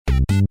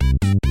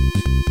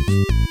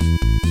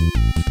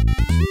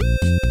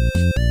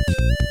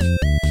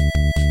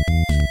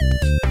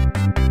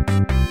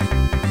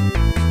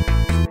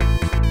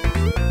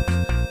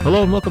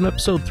Hello and welcome to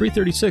episode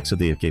 336 of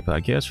the AFK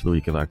Podcast for the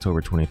week of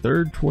October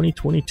 23rd,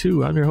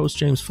 2022. I'm your host,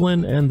 James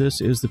Flynn, and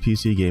this is the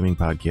PC Gaming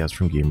Podcast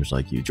from gamers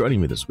like you. Joining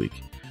me this week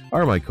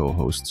are my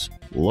co-hosts,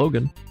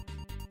 Logan.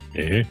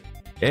 Hey.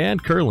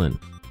 And Curlin.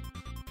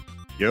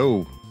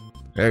 Yo.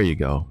 There you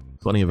go.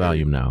 Plenty of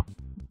volume now.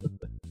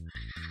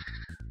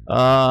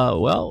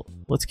 Well,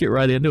 let's get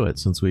right into it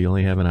since we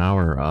only have an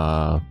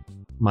hour.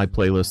 My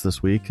playlist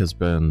this week has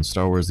been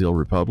Star Wars The Old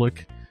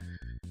Republic.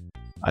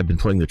 I've been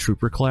playing the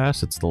Trooper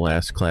class. It's the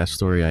last class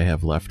story I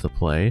have left to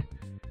play.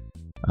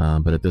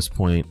 But at this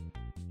point,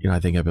 I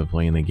think I've been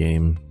playing the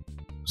game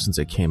since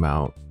it came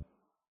out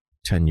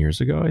 10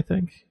 years ago, I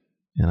think.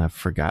 And I've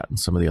forgotten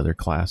some of the other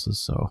classes,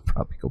 so I'll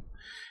probably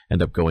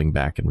end up going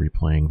back and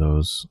replaying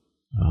those.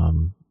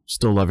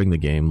 Still loving the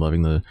game,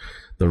 loving the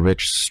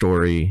rich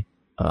story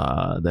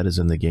that is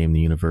in the game,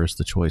 the universe,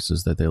 the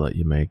choices that they let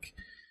you make.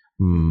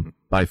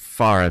 By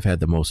far, I've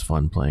had the most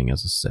fun playing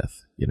as a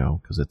Sith,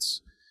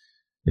 because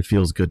it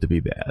feels good to be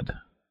bad.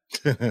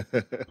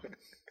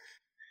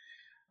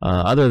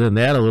 Other than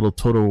that, a little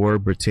Total War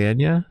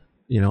Britannia,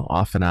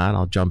 off and on.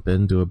 I'll jump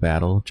in, do a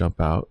battle, jump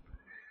out.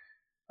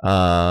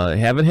 I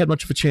haven't had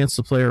much of a chance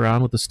to play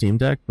around with the Steam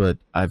Deck, but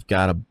I've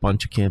got a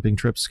bunch of camping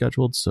trips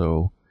scheduled,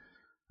 so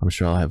I'm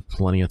sure I'll have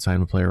plenty of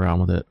time to play around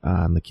with it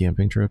on the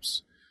camping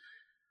trips.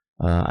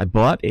 I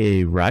bought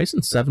a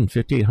Ryzen 7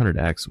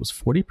 5800X. It was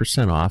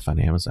 40% off on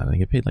Amazon. I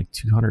think I paid like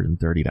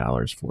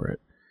 $230 for it.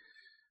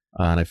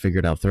 And I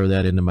figured I'll throw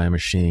that into my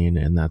machine,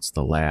 and that's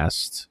the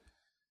last,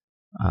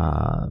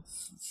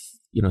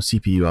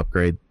 CPU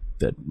upgrade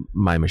that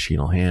my machine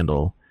will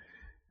handle.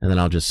 And then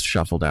I'll just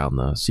shuffle down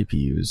the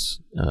CPUs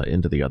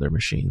into the other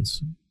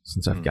machines,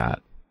 since I've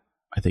got,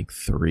 I think,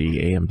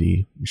 3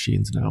 AMD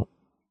machines now.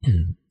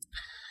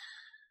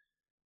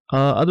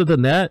 Other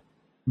than that,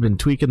 been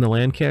tweaking the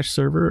LAN cache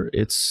server.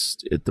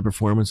 The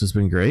performance has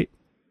been great.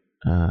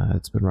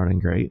 It's been running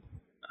great.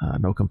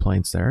 No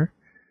complaints there.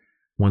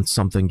 Once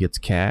something gets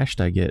cached,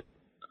 I get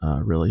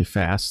really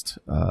fast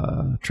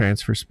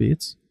transfer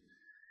speeds.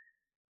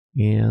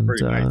 And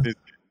nice.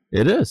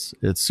 It is.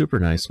 It's super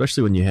nice,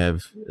 especially when you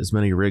have as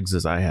many rigs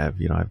as I have.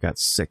 I've got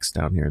 6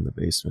 down here in the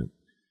basement.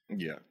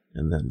 Yeah.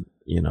 And then,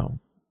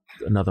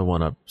 another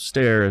one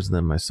upstairs. And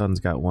then my son's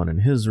got one in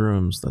his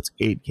room. So that's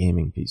 8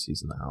 gaming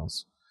PCs in the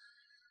house.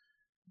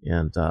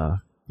 And so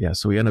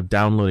we end up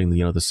downloading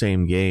the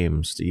same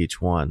games to each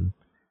one.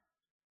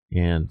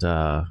 And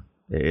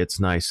it's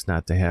nice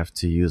not to have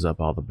to use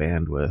up all the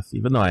bandwidth.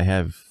 Even though I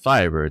have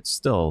fiber, it's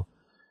still,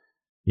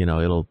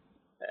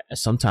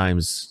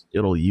 sometimes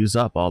it'll use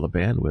up all the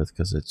bandwidth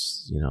because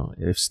it's,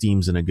 if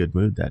Steam's in a good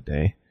mood that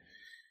day.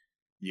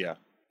 Yeah.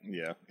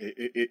 Yeah.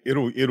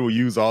 It'll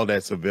use all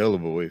that's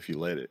available if you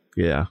let it.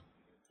 Yeah.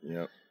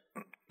 Yep.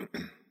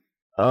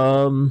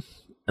 And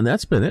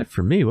that's been it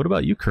for me. What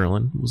about you,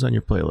 Curlin? What was on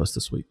your playlist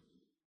this week?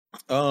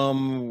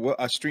 Well,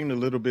 I streamed a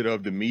little bit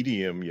of the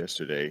Medium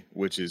yesterday,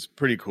 which is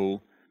pretty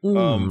cool.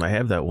 I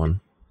have that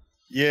one.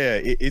 Yeah,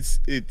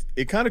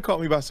 it kind of caught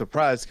me by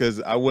surprise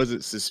because I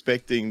wasn't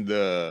suspecting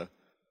the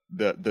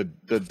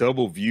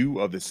double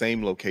view of the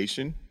same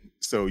location.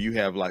 So you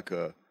have like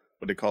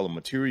what they call a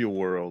material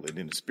world and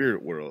then the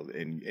spirit world,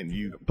 and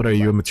you. But are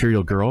you a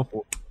material girl?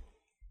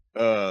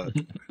 Yeah,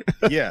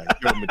 you're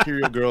a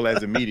material girl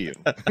as a medium.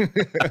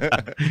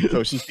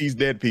 So she sees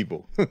dead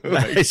people.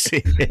 I see.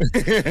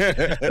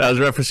 I was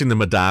referencing the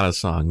Madonna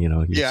song,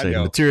 Yeah,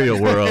 saying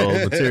material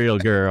world, material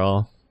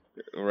girl.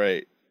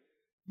 Right.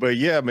 But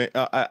yeah, man,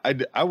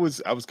 I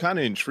was kind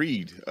of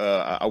intrigued.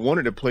 I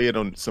wanted to play it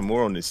on some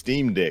more on the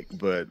Steam Deck,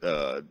 but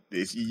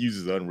it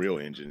uses Unreal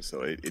Engine,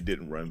 so it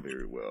didn't run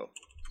very well.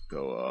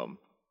 So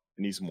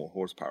it needs some more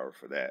horsepower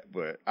for that.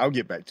 But I'll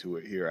get back to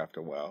it here after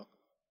a while.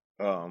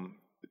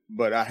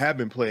 But I have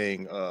been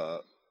playing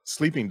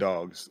Sleeping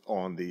Dogs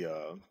on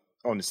the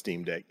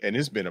Steam Deck, and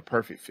it's been a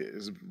perfect fit.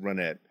 It's run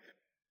at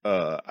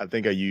I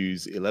think I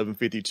use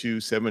 1152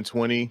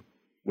 720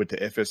 with the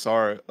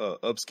FSR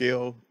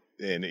upscale,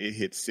 and it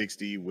hits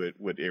 60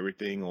 with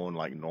everything on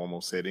like normal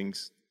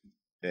settings.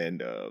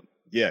 And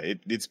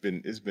it's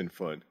been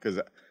fun because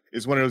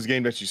it's one of those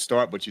games that you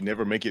start but you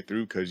never make it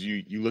through because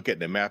you look at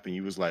the map and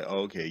you was like,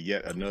 oh, okay,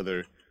 yet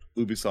another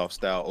Ubisoft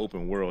style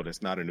open world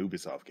that's not an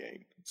Ubisoft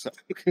game. So,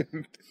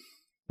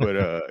 but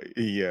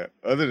yeah,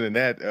 other than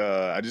that,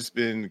 I just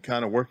been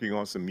kind of working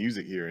on some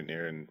music here and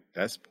there, and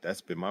that's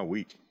been my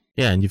week.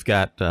 Yeah, and you've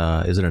got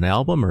is it an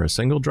album or a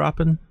single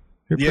dropping?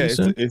 Yeah,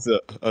 it's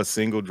a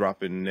single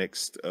dropping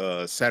next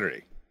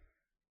Saturday.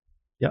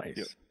 Yeah, nice.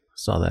 Yep.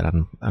 Saw that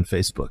on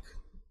Facebook.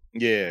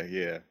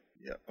 Yeah.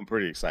 I'm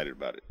pretty excited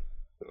about it.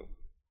 So.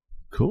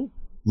 Cool.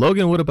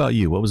 Logan, what about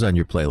you? What was on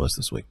your playlist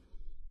this week?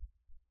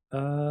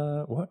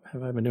 What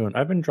have I been doing?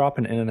 I've been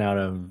dropping in and out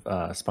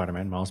of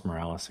Spider-Man Miles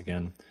Morales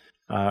again.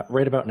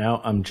 Right about now,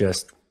 I'm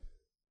just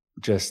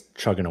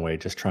chugging away,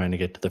 just trying to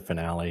get to the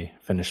finale,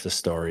 finish the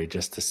story,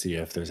 just to see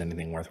if there's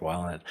anything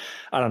worthwhile in it.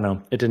 I don't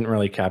know. It didn't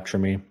really capture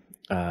me.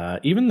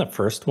 Even the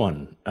first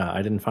one,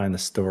 I didn't find the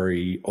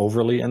story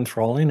overly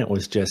enthralling. It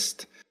was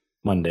just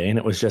mundane.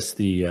 It was just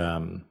the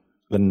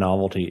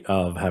novelty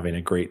of having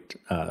a great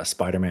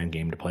Spider-Man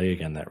game to play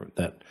again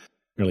that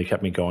really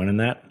kept me going in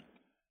that.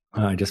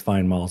 I just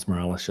find Miles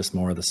Morales just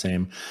more of the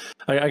same.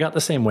 I got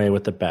the same way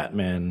with the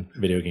Batman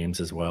video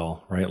games as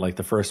well, right? Like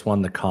the first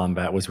one, the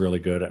combat was really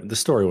good. The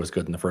story was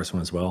good in the first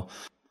one as well,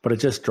 but it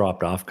just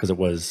dropped off because it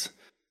was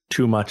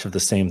too much of the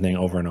same thing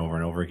over and over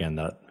and over again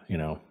that,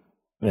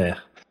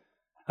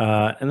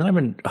 and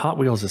then Hot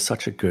Wheels is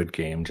such a good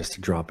game just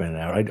to drop in and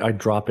out. I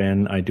drop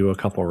in, I do a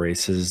couple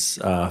races,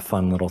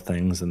 fun little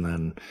things, and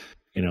then,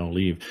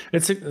 leave.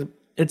 It's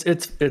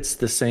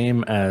the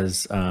same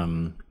as, my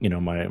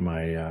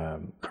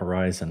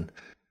Horizon.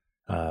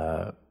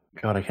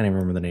 God, I can't even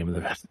remember the name of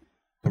the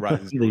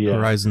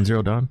Horizon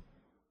Zero Dawn.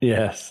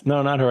 Yes.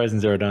 No, not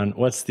Horizon Zero Dawn.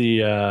 What's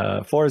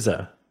the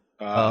Forza?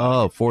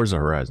 Forza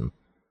Horizon.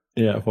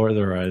 Yeah, Forza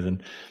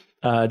Horizon.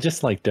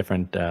 Just like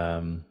different,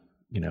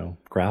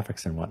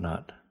 graphics and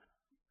whatnot.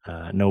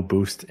 No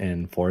boost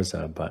in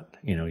Forza, but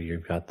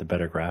you've got the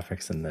better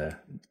graphics and the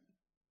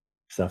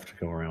stuff to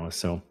go around with.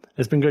 So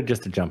it's been good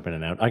just to jump in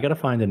and out. I got to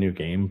find a new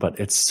game, but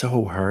it's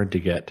so hard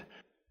to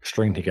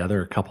string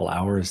together a couple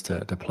hours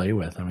to play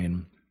with. I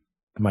mean,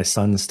 my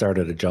son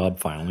started a job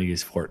finally.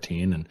 He's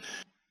 14, and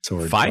so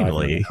we're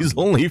finally. He's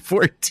only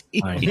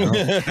 14. I know.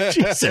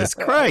 Jesus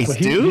Christ,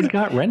 dude! He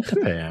got rent to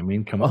pay. I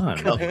mean, come on.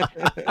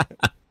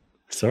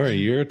 Sorry,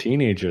 you're a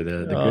teenager.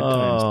 The good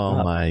times.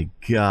 Oh my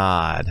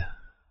God!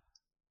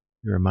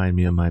 You remind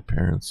me of my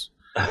parents.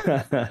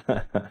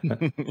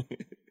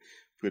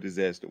 Put his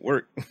ass to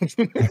work.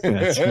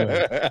 That's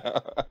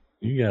right.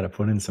 You got to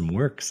put in some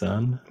work,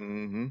 son.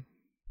 Mm-hmm.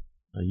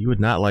 You would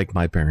not like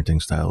my parenting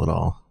style at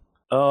all.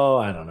 Oh,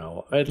 I don't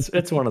know.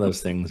 It's one of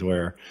those things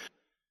where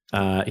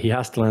he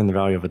has to learn the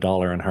value of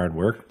 $1 and hard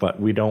work, but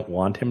we don't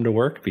want him to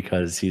work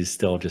because he's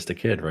still just a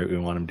kid, right? We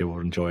want him to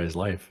enjoy his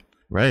life.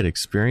 Right.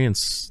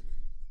 Experience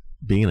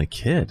being a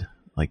kid.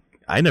 Like,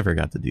 I never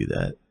got to do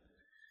that.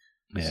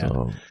 Yeah.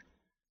 So.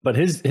 But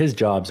his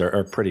jobs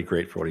are pretty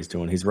great for what he's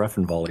doing. He's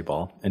reffing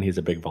volleyball, and he's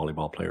a big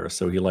volleyball player,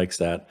 so he likes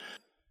that.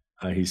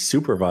 He's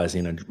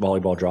supervising a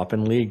volleyball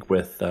drop-in league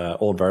with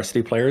old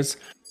varsity players.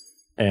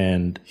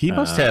 And he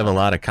must have a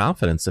lot of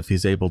confidence if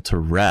he's able to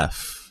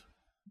ref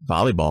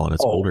volleyball and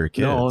it's older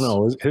kids.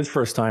 No. His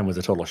first time was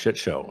a total shit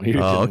show. He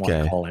didn't want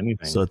to call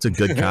anything. So it's a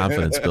good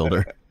confidence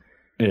builder.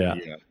 Yeah.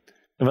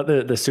 But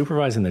the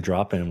supervising the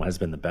drop-in has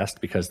been the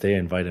best because they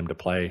invite him to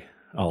play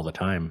all the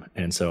time.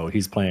 And so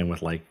he's playing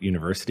with like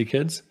university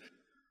kids.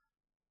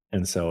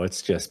 And so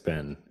it's just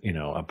been,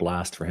 a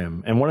blast for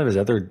him. And one of his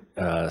other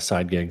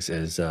side gigs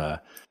is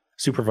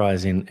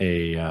supervising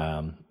a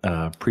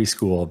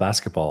preschool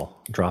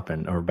basketball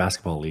drop-in or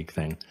basketball league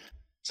thing.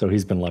 So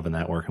he's been loving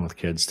that, working with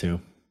kids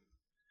too.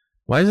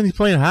 Why isn't he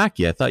playing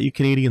hockey? I thought you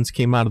Canadians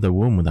came out of the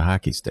womb with a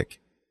hockey stick.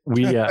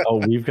 We've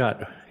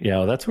got,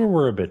 that's where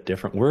we're a bit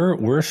different. We're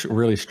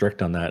really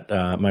strict on that.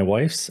 My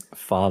wife's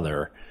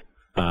father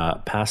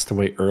passed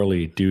away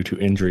early due to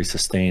injury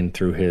sustained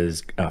through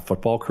his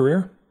football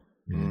career.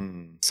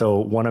 Mm. So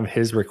one of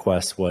his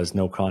requests was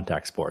no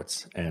contact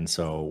sports. And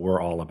so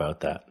we're all about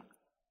that.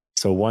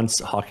 So once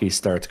hockey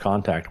starts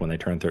contact when they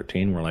turn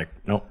 13, we're like,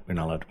 nope, we're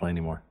not allowed to play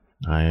anymore.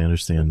 I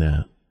understand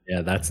that.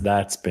 Yeah,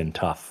 that's been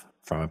tough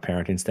from a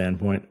parenting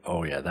standpoint.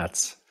 Oh yeah,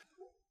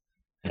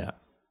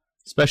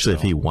 especially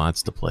if he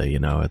wants to play,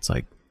 it's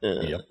like,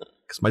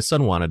 because my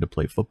son wanted to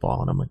play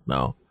football and I'm like,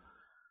 no.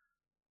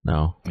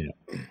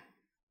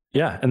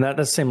 Yeah, and that's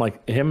the same.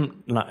 Like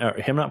him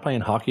not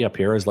playing hockey up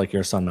here is like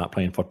your son not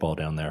playing football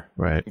down there.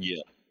 Right.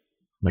 Yeah.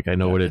 Like I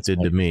know what it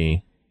did to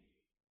me.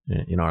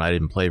 I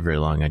didn't play very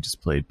long. I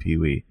just played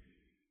Pee-wee.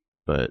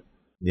 But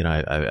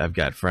I've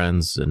got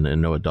friends and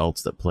no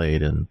adults that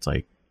played, and it's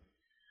like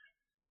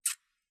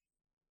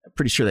I'm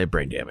pretty sure they have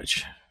brain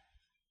damage.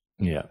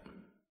 Yeah.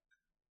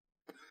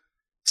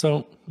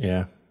 So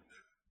yeah.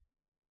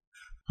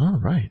 All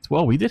right.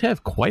 Well, we did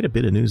have quite a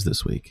bit of news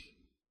this week.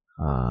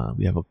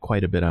 We have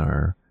quite a bit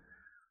on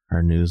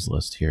our news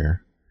list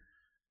here.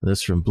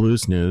 This from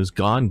Blues News.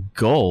 Gone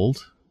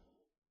Gold,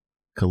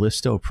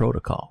 Callisto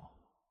Protocol.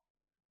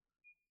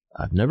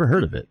 I've never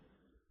heard of it.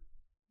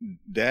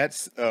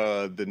 That's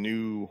the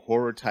new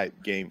horror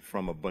type game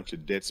from a bunch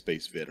of Dead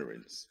Space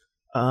veterans.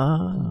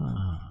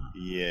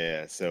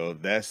 Yeah, so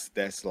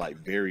that's like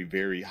very,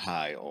 very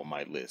high on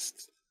my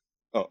list,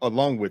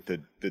 along with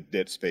the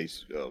Dead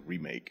Space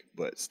remake.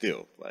 But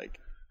still,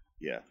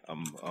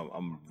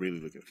 I'm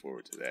really looking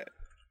forward to that.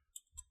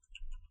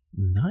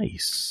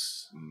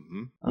 Nice.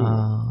 Mm-hmm.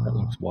 That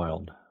looks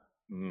wild.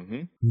 Mm-hmm.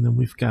 And then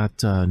we've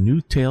got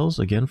new tales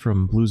again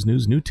from Blues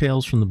News. New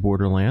Tales from the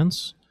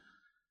Borderlands.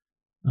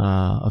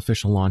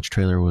 Official launch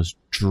trailer was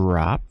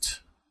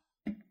dropped.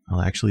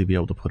 I'll actually be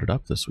able to put it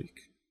up this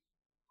week,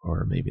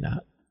 or maybe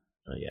not.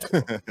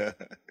 Yeah.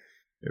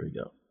 There we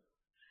go.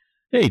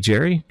 Hey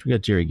Jerry, we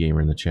got Jerry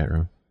Gamer in the chat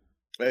room.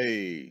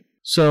 Hey.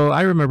 So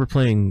I remember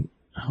playing.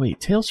 Oh, wait,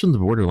 Tales from the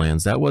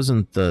Borderlands. That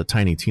wasn't the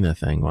Tiny Tina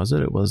thing, was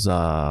it? It was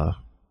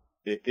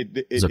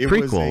it was a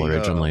prequel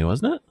originally,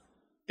 wasn't it?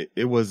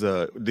 It was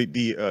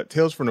the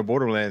Tales from the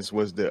Borderlands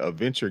was the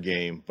adventure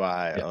game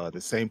by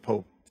the same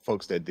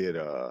folks that did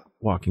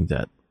Walking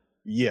Dead.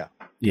 Yeah.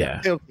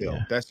 Telltale.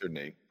 Yeah. That's their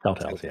name.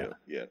 Telltale.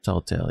 Yeah.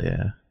 Telltale.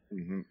 Yeah.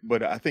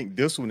 But I think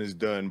this one is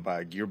done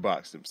by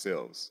Gearbox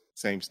themselves.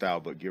 Same style,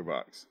 but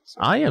Gearbox.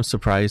 So. I am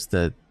surprised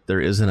that there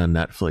isn't a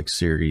Netflix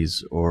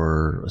series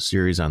or a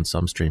series on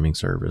some streaming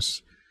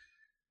service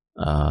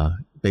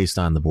based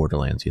on the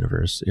Borderlands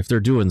universe. If they're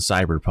doing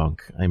Cyberpunk,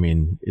 I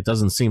mean, it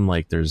doesn't seem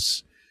like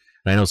there's...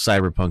 I know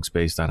Cyberpunk's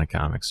based on a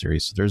comic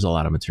series, so there's a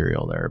lot of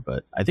material there,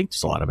 but I think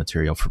there's a lot of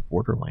material for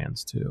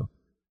Borderlands, too.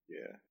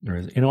 Yeah. There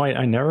is. You know,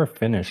 I never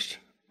finished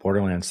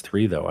Borderlands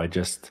 3, though. I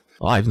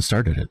haven't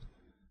started it.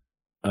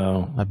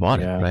 Oh. I bought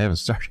it, but I haven't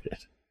started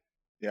it.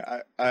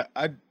 Yeah,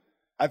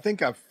 I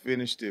think I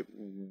finished it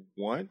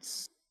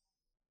once.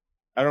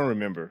 I don't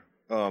remember.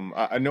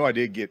 I know I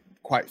did get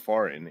quite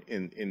far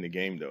in the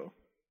game, though.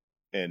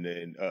 And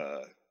then,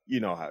 you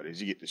know how it is.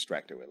 You get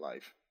distracted with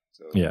life.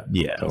 So yeah,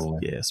 totally.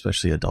 Yeah,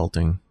 especially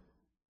adulting.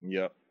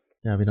 Yep.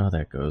 Yeah, we know how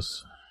that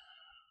goes.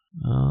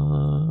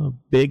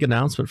 Big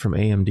announcement from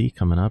AMD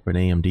coming up, an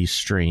AMD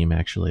stream.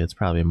 Actually, it's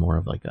probably more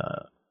of like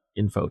a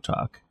infotech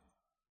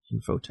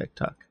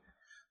talk.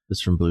 This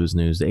is from Blues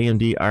News. The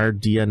AMD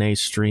RDNA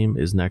stream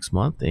is next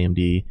month.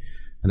 AMD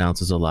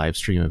announces a live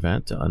stream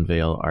event to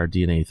unveil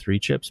RDNA 3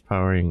 chips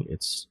powering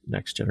its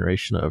next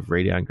generation of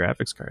Radeon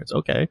graphics cards.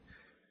 Okay.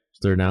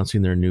 They're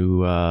announcing their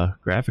new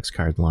graphics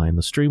card line.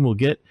 The stream will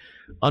get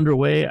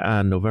underway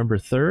on November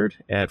 3rd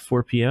at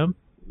 4 p.m.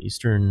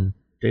 Eastern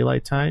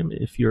Daylight Time.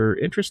 If you're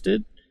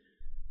interested,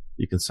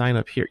 you can sign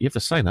up here. You have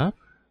to sign up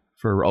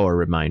for a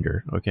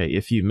reminder. Okay,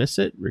 if you miss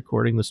it,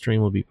 recording the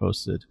stream will be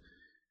posted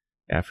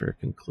after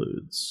it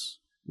concludes.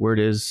 Word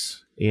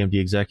is AMD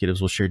executives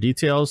will share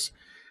details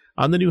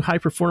on the new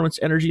high-performance,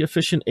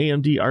 energy-efficient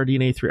AMD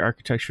RDNA 3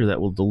 architecture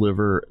that will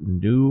deliver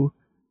new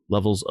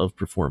levels of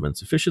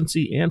performance,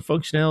 efficiency, and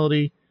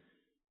functionality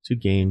to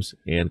games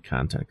and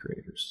content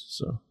creators.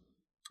 So,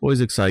 always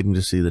exciting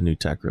to see the new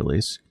tech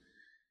release.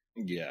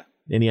 Yeah.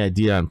 Any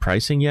idea on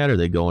pricing yet? Are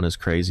they going as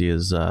crazy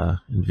as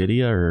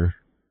NVIDIA? Or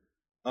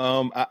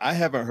I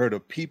haven't heard a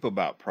peep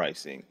about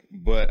pricing,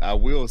 but I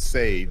will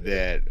say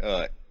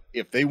that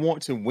if they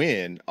want to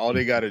win, all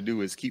they got to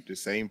do is keep the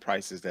same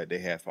prices that they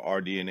have for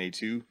RDNA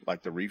 2,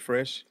 like the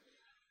refresh,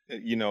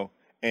 you know,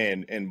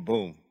 and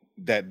boom,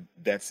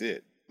 that's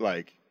it.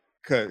 Like,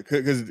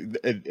 because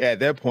at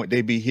that point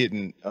they'd be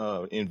hitting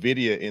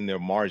NVIDIA in their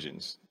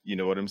margins. You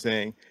know what I'm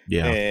saying?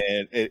 Yeah.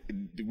 And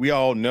we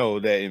all know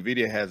that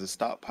NVIDIA has a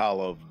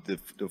stockpile of the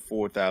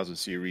 4000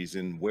 series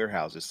in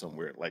warehouses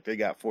somewhere. Like they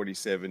got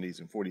 4070s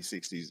and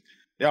 4060s.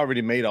 They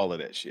already made all of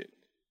that shit.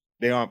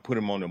 They aren't put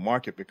them on the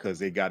market because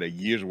they got a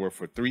year's worth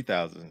for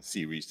 3000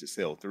 series to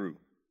sell through.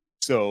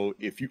 So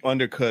if you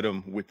undercut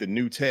them with the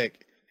new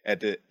tech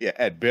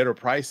at better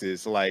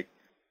prices, like,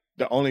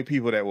 the only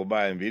people that will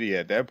buy NVIDIA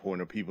at that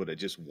point are people that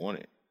just want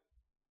it.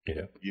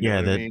 Yeah. You know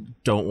what that I mean?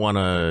 Don't want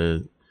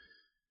to,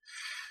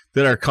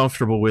 that are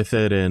comfortable with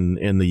it and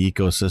in the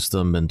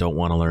ecosystem and don't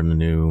want to learn the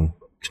new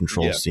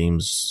control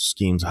schemes,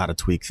 how to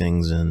tweak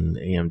things in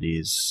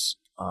AMD's,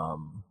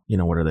 you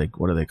know, what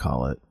do they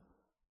call it?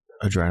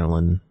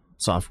 Adrenaline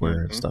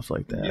software and stuff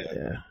like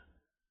that.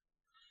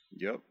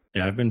 Yep.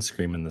 Yeah, I've been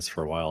screaming this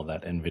for a while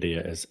that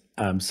NVIDIA is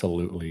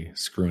absolutely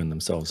screwing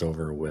themselves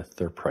over with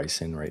their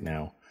pricing right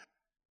now.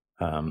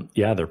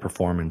 Their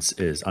performance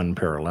is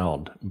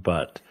unparalleled,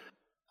 but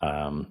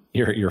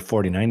your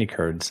 4090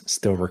 cards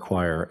still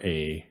require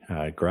a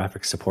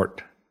graphics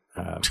support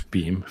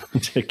beam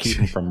to keep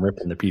them from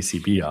ripping the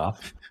PCB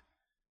off.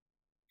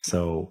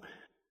 So,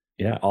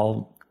 yeah,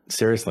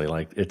 seriously,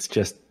 like, it's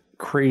just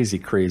crazy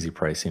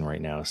pricing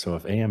right now. So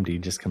if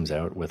AMD just comes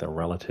out with a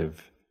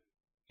relative,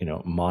 you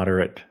know,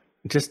 moderate,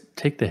 just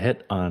take the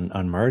hit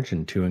on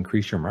margin to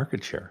increase your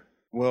market share.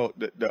 Well,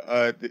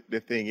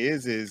 the thing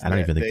is I don't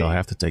even think they'll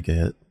have to take a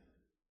hit.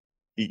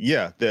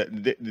 Yeah,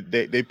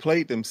 they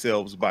played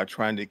themselves by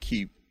trying to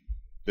keep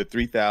the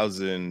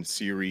 3000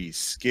 series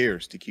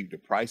scarce to keep the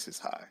prices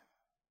high.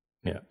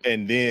 Yeah,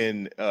 and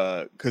then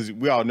because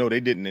we all know they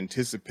didn't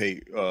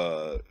anticipate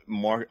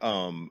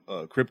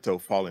crypto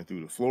falling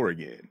through the floor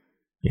again.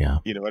 Yeah,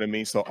 you know what I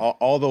mean. So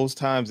all those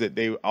times that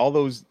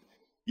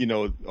you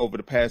know, over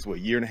the past,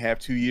 year and a half,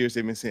 2 years,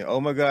 they've been saying,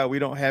 oh my God, we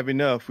don't have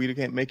enough. We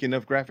can't make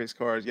enough graphics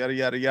cards, yada,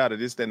 yada, yada,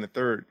 this, that, and the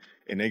third.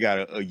 And they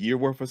got a year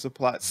worth of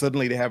supply.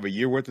 Suddenly they have a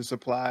year worth of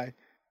supply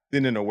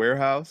then in a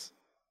warehouse.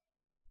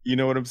 You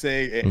know what I'm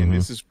saying? And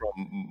this is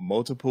from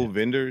multiple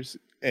vendors.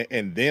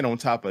 And then on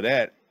top of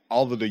that,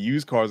 all of the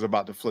used cars are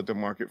about to flood the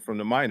market from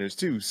the miners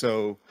too.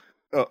 So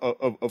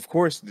of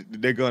course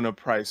they're going to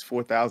price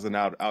 4,000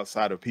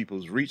 outside of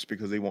people's reach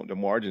because they want the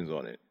margins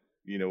on it.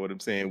 You know what I'm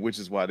saying? Which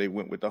is why they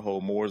went with the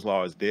whole Moore's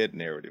Law is dead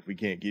narrative. We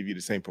can't give you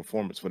the same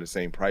performance for the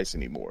same price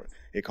anymore.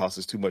 It costs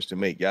us too much to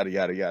make, yada,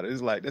 yada, yada.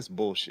 It's like, that's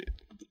bullshit.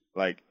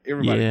 Like,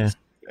 everybody knows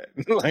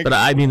that. Like, but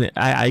I mean,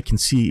 I can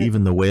see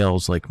even the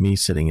whales like me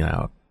sitting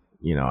out,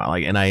 you know,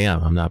 like, and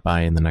I'm not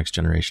buying the next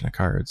generation of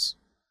cards.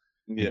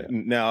 Yeah.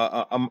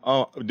 Now, I'm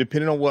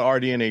depending on what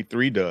RDNA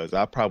 3 does,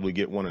 I'll probably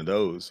get one of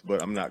those,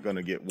 but I'm not going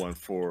to get one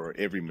for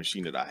every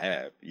machine that I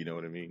have. You know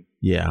what I mean?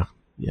 Yeah.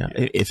 Yeah.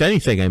 If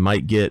anything, I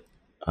might get.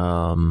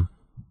 Well,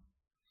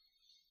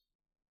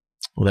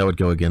 that would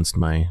go against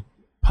my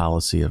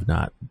policy of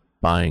not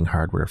buying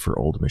hardware for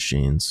old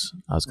machines.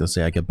 I was going to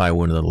say I could buy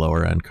one of the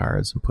lower end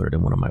cards and put it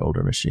in one of my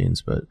older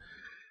machines, but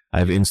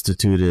I've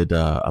instituted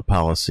a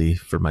policy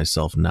for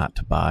myself not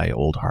to buy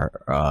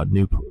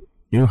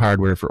new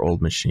hardware for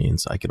old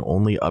machines. I can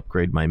only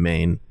upgrade my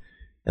main,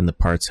 and the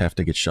parts have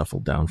to get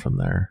shuffled down from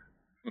there.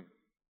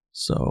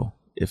 So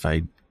if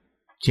I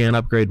can't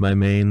upgrade my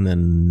main,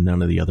 then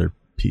none of the other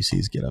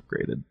PCs get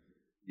upgraded.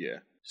 Yeah.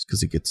 Just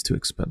because it gets too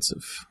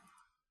expensive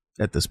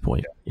at this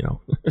point. Yeah.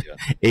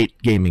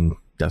 8 gaming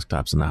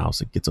desktops in the house,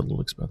 it gets a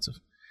little expensive.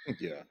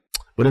 Yeah.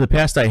 But in the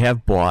past, I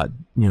have bought,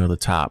 the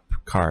top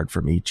card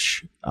from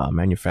each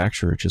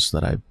manufacturer, just so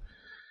that I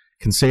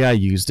can say I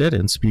used it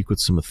and speak with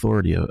some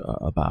authority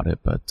about it.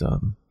 But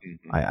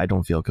I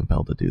don't feel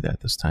compelled to do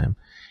that this time.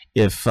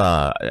 If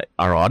our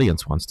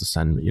audience wants to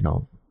send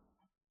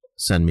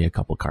me a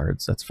couple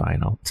cards, that's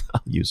fine. I'll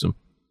use them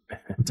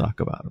and talk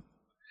about them.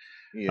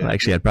 Yeah.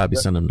 Actually, I'd probably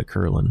send them to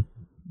Curlin,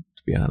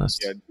 to be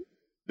honest. Yeah.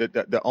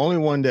 The only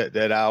one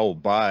that I'll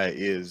buy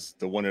is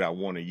the one that I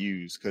want to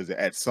use, because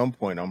at some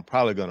point I'm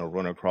probably going to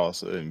run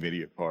across an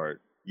NVIDIA card.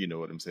 You know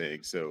what I'm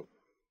saying? So,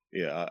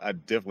 yeah, I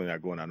definitely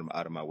not going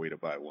out of my way to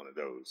buy one of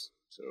those.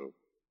 So,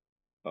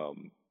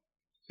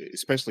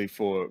 especially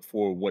for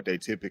what they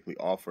typically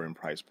offer in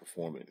price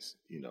performance,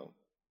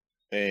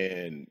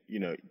 and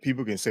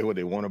people can say what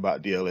they want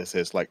about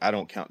DLSS. Like, I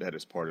don't count that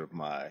as part of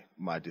my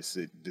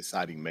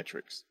deciding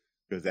metrics,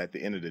 because at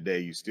the end of the day,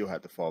 you still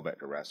have to fall back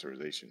to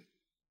rasterization.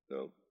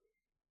 So,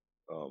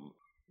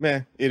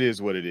 man, it is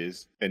what it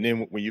is. And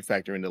then when you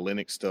factor in the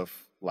Linux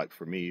stuff, like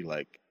for me,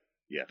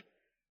 yeah.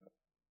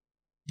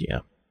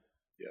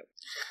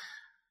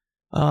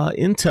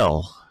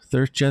 Intel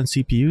 3rd gen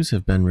CPUs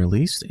have been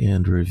released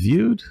and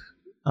reviewed,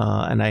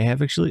 and I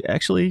have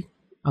actually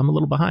I'm a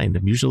little behind.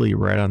 I'm usually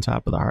right on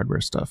top of the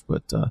hardware stuff,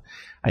 but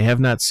I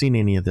have not seen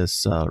any of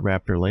this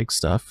Raptor Lake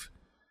stuff.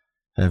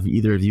 Have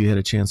either of you had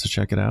a chance to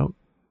check it out?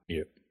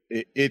 Yeah,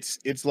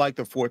 it's like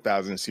the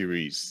 4000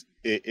 series.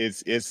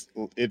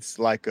 It's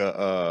like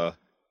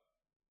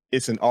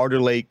it's an Alder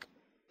Lake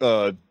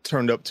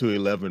turned up to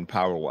 11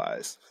 power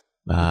wise.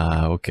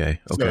 Okay.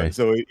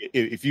 So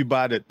if you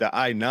buy the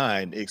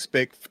i9,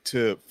 expect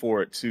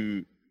for it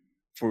to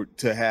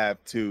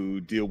have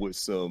to deal with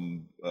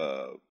some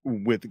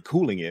with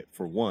cooling it,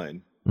 for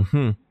one,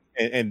 and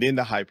then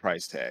the high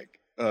price tag,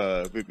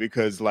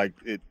 because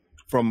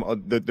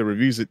from the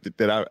reviews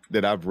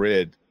that I've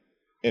read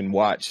and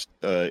watched,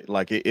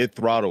 it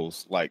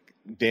throttles like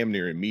damn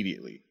near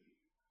immediately.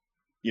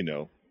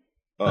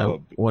 I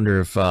wonder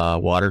if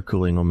water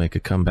cooling will make a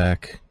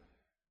comeback.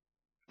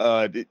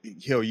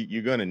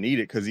 You're gonna need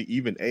it, because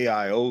even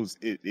AIOs,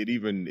 it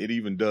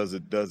even does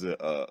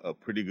a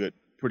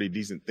pretty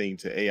decent thing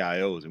to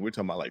AIOs, and we're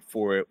talking about like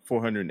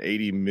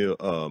 480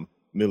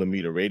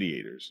 millimeter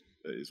radiators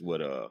is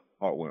what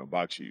hardware and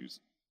box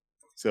use.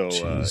 So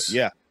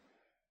yeah.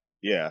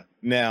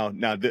 Now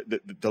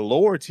the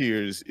lower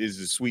tiers is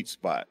the sweet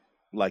spot,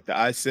 like the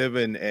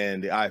i7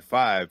 and the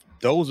i5.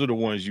 Those are the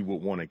ones you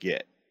would want to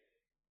get,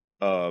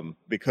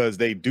 because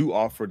they do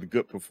offer the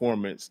good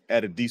performance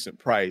at a decent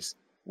price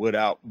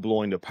without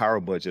blowing the power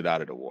budget out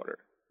of the water.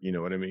 You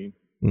know what I mean?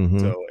 Mm-hmm.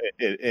 So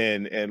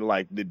and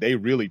like they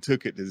really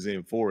took it to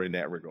Zen 4 in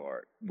that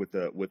regard with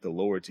the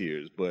lower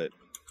tiers. But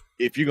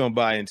if you're gonna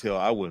buy Intel,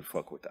 I wouldn't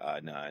fuck with the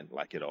i9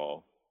 like at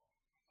all.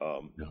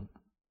 No.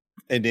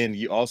 And then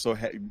you also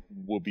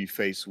will be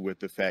faced with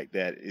the fact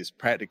that it's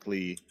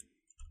practically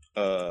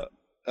an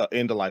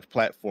end of life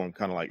platform,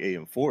 kind of like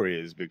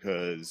AM4 is,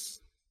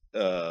 because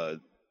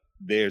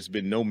there's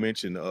been no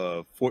mention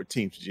of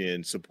 14th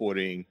gen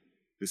supporting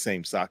the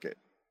same socket,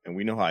 and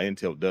we know how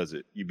Intel does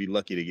it. You'd be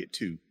lucky to get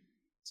 2.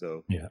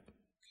 So yeah.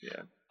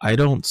 I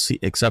don't see,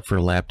 except for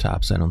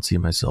laptops, I don't see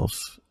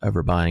myself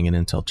ever buying an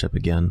Intel chip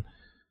again.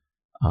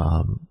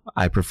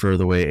 I prefer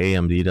the way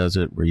AMD does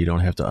it, where you don't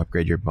have to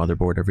upgrade your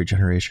motherboard every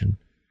generation,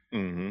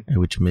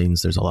 which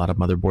means there's a lot of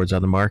motherboards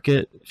on the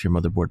market. If your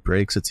motherboard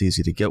breaks, it's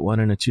easy to get one,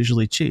 and it's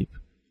usually cheap.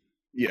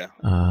 Yeah.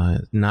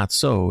 Not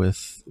so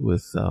with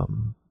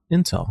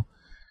Intel.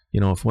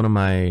 If one of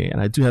my,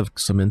 and I do have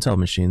some Intel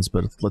machines,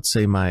 but let's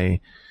say my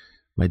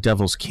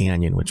Devil's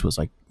Canyon, which was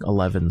like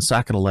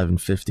socket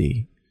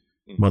 1150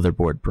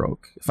 motherboard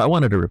broke. If I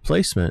wanted a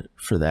replacement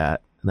for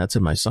that, and that's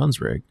in my son's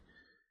rig,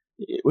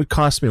 it would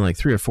cost me like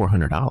 $300 or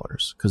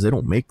 $400, because they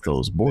don't make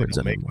those boards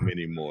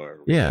anymore.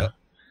 Yeah.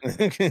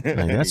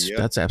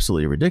 That's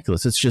absolutely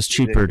ridiculous. It's just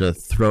cheaper to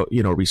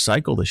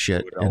recycle the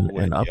shit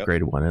and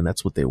upgrade one, and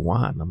that's what they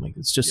want. I'm like,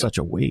 it's just such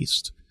a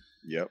waste.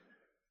 Yep,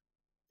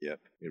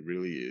 it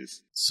really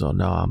is. So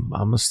no, I'm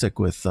gonna stick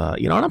with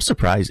and I'm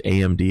surprised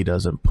AMD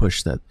doesn't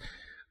push that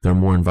they're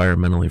more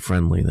environmentally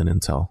friendly than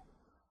Intel.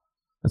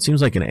 That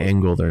seems like an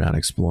angle they're not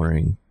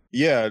exploring.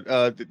 Yeah,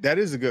 that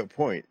is a good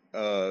point.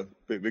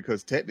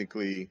 Because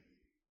technically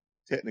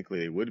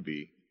they would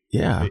be.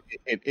 Yeah.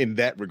 In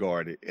that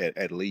regard,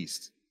 at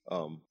least.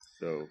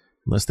 So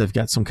unless they've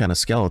got some kind of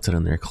skeleton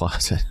in their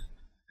closet.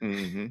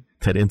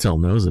 that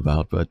Intel knows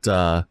about. But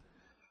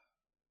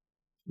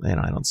man,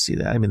 I don't see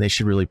that. I mean, they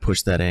should really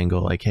push that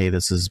angle. Like, hey,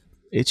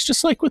 it's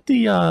just like with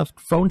the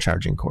phone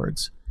charging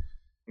cords.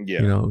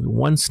 Yeah. You know,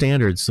 one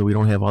standard so we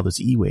don't have all this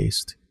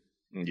e-waste.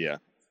 Yeah.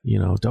 You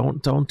know,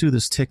 don't do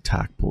this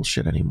TikTok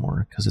bullshit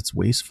anymore because it's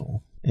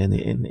wasteful. And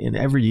in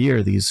every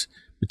year, these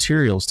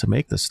materials to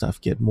make this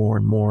stuff get more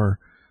and more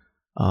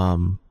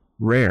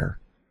rare.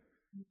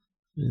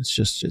 It's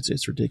just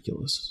it's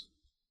ridiculous.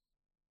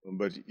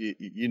 But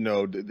you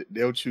know,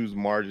 they'll choose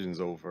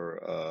margins over.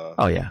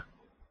 Over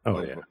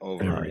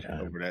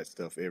that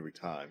stuff every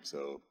time.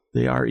 So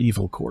they are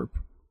evil corp.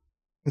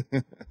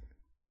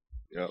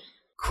 Yep.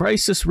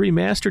 Crysis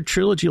Remastered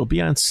Trilogy will be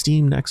on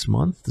Steam next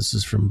month. This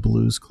is from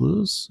Blue's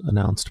Clues,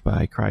 announced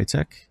by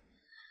Crytek.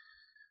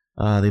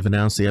 They've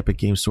announced the Epic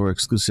Game Store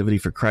exclusivity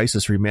for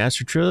Crysis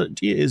Remastered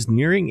Trilogy is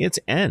nearing its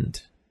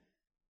end.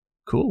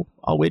 Cool.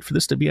 I'll wait for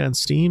this to be on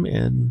Steam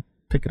and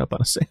pick it up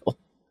on a sale.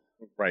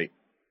 Right.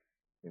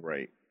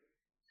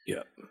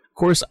 Yeah. Of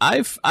course,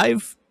 I've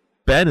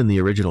been in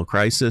the original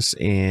Crysis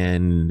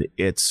and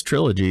its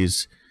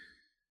trilogies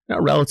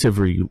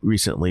relatively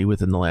recently,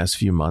 within the last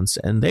few months,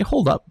 and they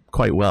hold up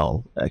quite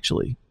well,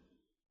 actually.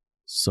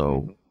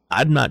 So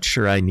I'm not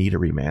sure I need a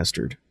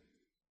remastered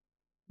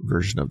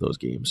version of those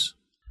games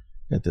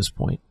at this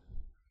point.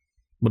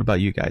 What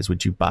about you guys?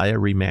 Would you buy a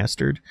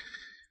remastered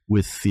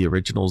with the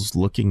originals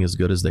looking as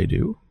good as they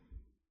do?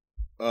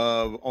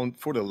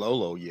 For the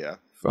Lolo, yeah.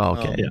 Oh,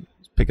 okay.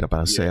 Pick it up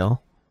on a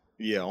sale.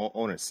 Yeah,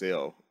 on a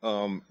sale.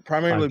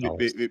 Primarily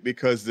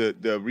because the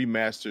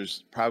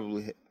remasters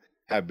probably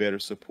have better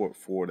support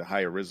for the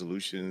higher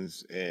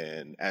resolutions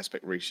and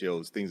aspect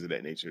ratios, things of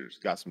that nature. It's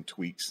got some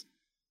tweaks.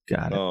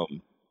 Got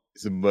it.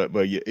 But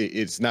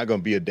it's not going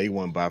to be a day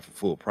one buy for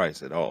full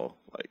price at all.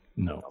 Like,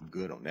 no, I'm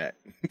good on that.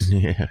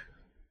 Yeah.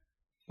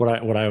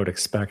 What I would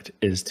expect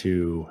is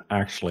to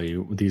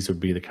actually, these would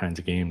be the kinds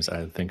of games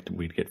I think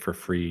we'd get for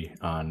free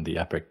on the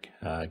Epic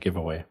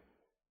giveaway,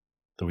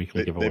 the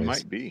weekly giveaways. They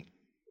might be.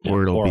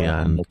 Or it'll be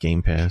on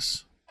Game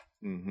Pass.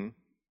 Mm-hmm.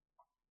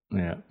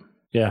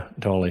 Yeah,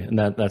 totally. And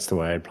that's the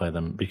way I'd play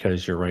them,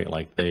 because you're right.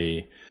 Like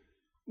they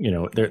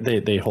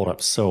hold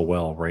up so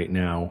well right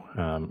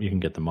now. You can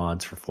get the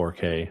mods for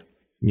 4K.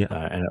 Yeah.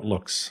 And it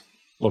looks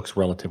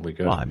relatively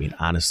good. Well, I mean,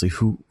 honestly,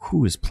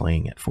 who is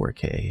playing at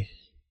 4K?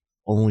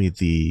 Only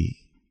the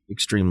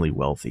extremely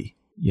wealthy.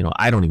 You know,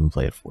 I don't even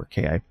play at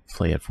 4K. I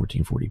play at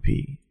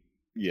 1440p.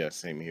 Yeah,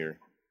 same here.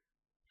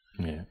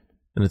 Yeah.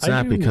 And it's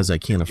not because I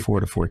can't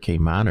afford a 4K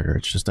monitor.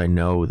 It's just I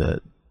know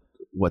that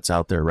what's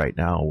out there right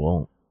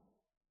now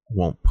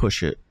won't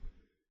push it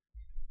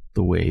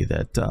the way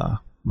that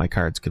my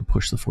cards can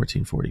push the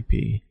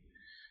 1440p.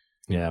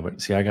 Yeah,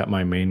 but see, I got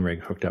my main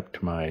rig hooked up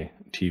to my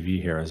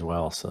TV here as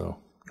well, so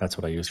that's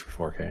what I use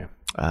for 4K.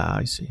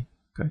 I see.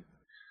 Okay.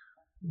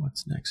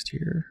 What's next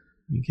here?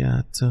 We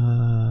got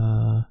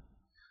A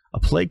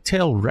Plague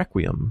Tale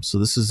Requiem. So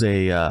this is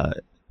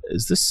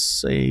is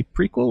this a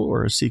prequel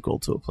or a sequel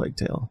to A Plague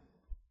Tale?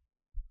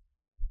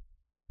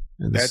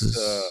 And that's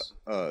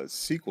a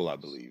sequel, I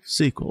believe.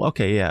 Sequel.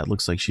 Okay, yeah, it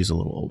looks like she's a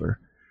little older.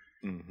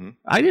 Mm-hmm.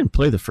 I didn't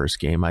play the first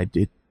game.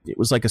 It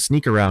was like a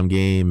sneak around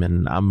game,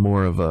 and I'm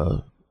more of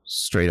a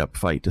straight up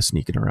fight to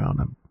sneaking around.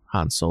 I'm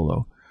Han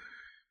Solo.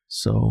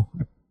 So,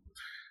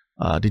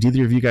 did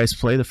either of you guys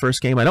play the first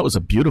game? I know it was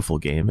a beautiful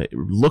game. It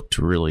looked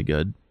really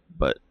good,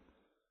 but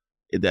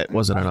that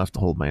wasn't enough to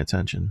hold my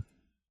attention.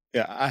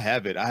 Yeah, I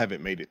have it. I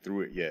haven't made it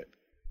through it yet.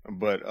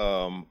 But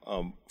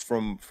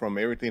from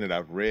everything that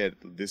I've read,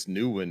 this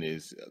new one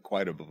is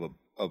quite of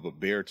a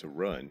bear to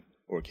run,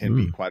 or can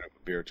be quite a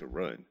bear to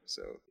run.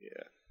 So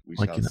yeah,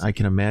 I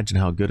can imagine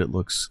how good it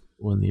looks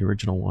when the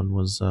original one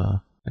was.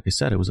 Like I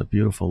said, it was a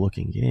beautiful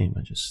looking game.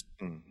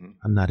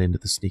 I'm not into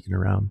the sneaking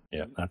around.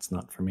 Yeah, that's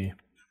not for me.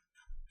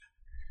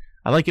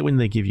 I like it when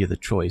they give you the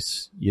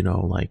choice. You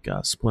know, like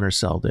Splinter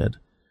Cell did.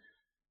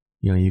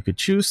 You know, you could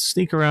choose to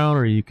sneak around,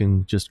 or you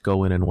can just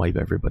go in and wipe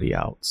everybody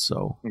out.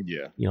 So,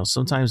 yeah, you know,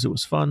 sometimes it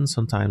was fun.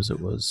 Sometimes it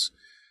was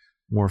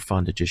more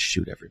fun to just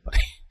shoot everybody.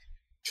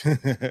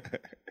 Let's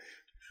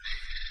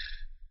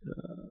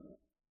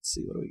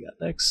see, what do we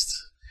got next?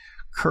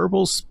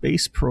 Kerbal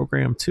Space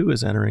Program 2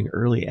 is entering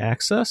early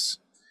access.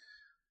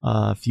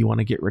 If you want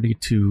to get ready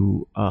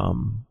to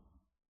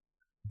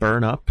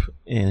burn up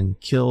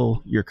and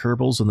kill your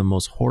Kerbals in the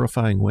most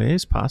horrifying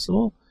ways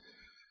possible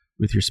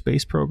with your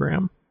space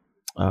program.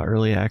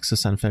 Early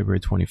access on February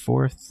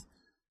 24th,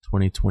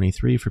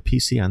 2023 for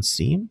PC on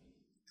Steam,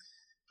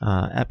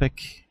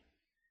 Epic,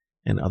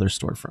 and other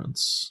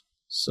storefronts.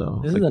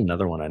 So this is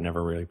another one I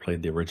never really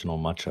played the original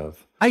much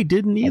of. I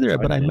didn't either,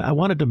 but I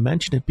wanted to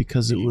mention it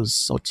because it was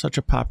such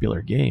a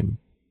popular game.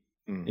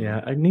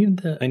 Yeah, I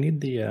need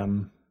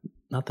the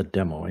not the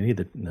demo. I need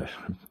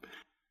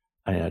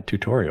the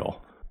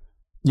tutorial.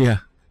 Yeah.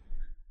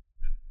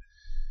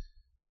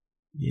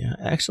 Yeah,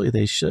 actually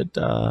they should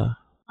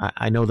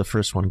I know the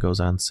first one goes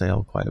on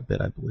sale quite a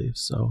bit, I believe,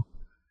 so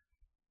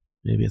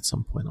maybe at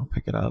some point I'll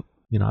pick it up.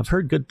 You know, I've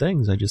heard good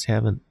things. I just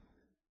haven't,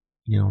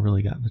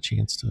 really gotten a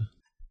chance to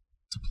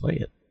play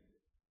it.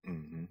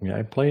 Mm-hmm. Yeah,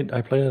 I played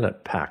it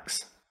at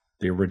PAX,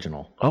 the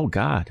original. Oh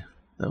God,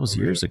 that was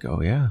years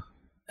ago. Yeah,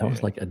 That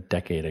was like a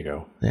decade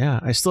ago. yeah.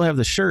 I still have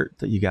the shirt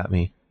that you got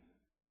me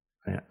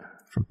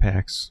from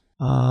PAX.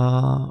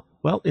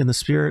 Well, in the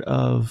spirit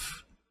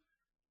of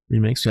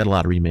remakes, we had a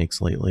lot of remakes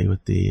lately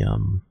with the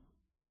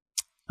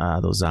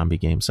those zombie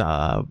games.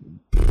 I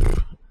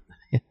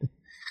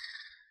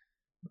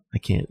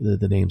can't.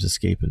 The name's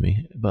escaping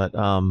me. But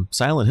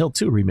Silent Hill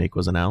 2 remake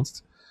was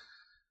announced.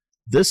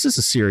 This is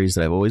a series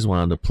that I've always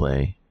wanted to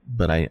play,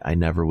 but I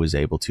never was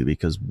able to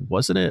because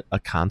wasn't it a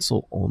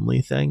console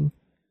only thing?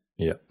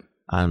 Yep.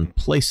 On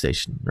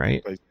PlayStation,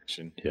 right?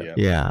 PlayStation. Yeah.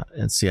 Yeah.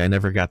 And see, I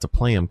never got to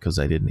play them because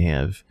I didn't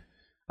have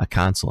a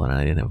console and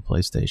I didn't have a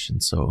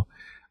PlayStation. So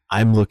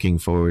I'm looking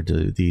forward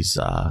to these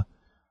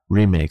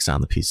remakes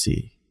on the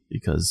PC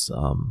because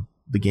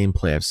the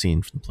gameplay I've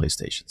seen from the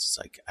PlayStation is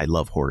like, I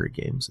love horror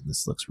games and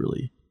this looks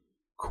really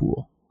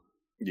cool.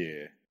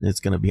 Yeah.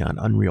 It's going to be on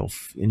Unreal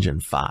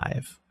Engine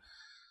 5.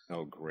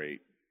 Oh,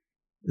 great.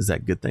 Is that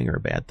a good thing or a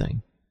bad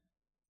thing?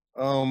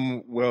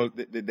 Well,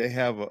 they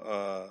have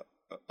a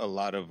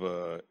lot of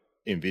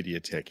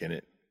NVIDIA tech in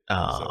it.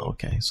 Oh, so,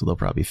 okay. So they'll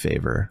probably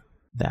favor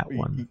that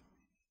one.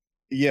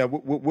 Yeah,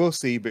 we'll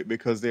see, but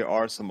because there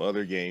are some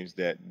other games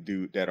that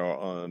are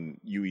on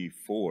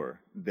UE4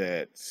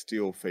 that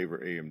still favor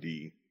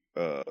AMD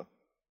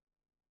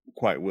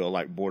quite well,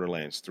 like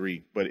Borderlands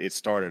 3, but it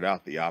started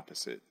out the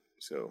opposite.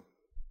 So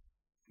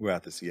we'll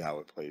have to see how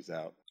it plays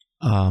out.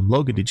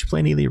 Logan, did you play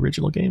any of the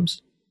original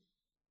games?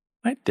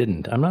 I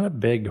didn't. I'm not a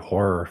big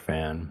horror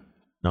fan.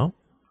 No?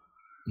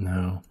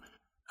 No.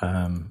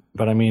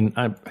 But I mean,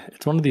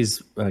 it's one of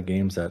these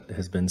games that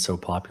has been so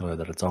popular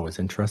that it's always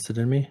interested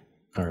in me,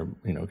 or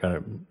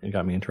it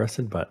got me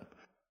interested. But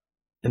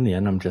in the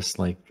end, I'm just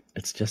like,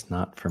 it's just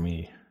not for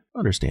me.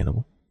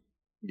 Understandable.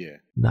 Yeah.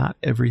 Not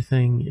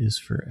everything is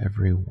for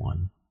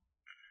everyone.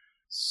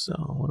 So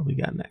what do we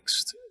got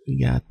next? We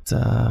got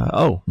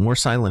more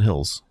Silent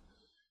Hills.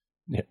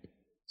 Yeah.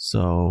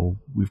 So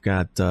we've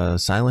got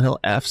Silent Hill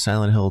F,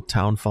 Silent Hill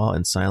Townfall,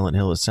 and Silent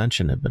Hill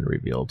Ascension have been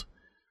revealed.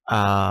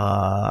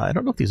 I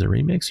don't know if these are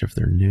remakes or if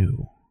they're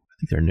new. I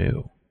think they're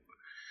new.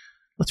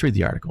 Let's read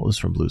the article. This is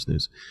from Blues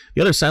News.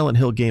 The other Silent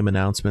Hill game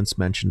announcements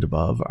mentioned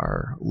above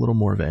are a little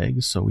more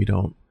vague, so we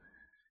don't,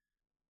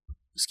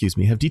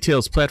 have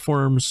details,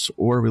 platforms,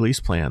 or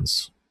release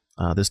plans.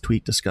 This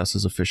tweet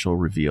discusses official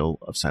reveal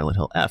of Silent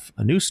Hill F,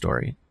 a new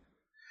story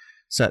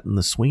set in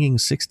the swinging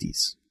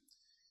 60s.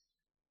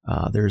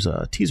 There's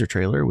a teaser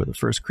trailer with a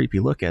first creepy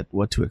look at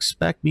what to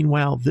expect.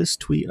 Meanwhile, this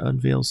tweet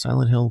unveils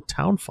Silent Hill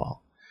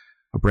Townfall,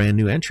 a brand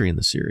new entry in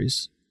the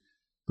series.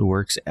 The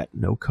works at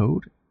No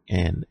Code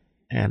and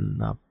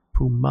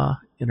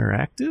Puma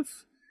Interactive.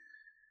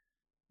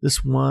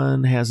 This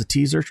one has a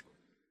teaser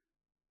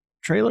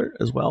trailer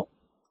as well,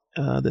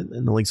 and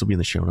the links will be in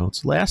the show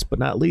notes. Last but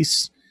not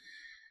least,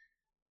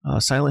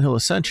 Silent Hill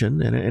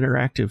Ascension, an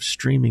interactive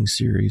streaming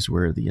series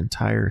where the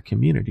entire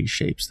community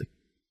shapes the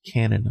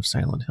canon of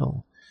Silent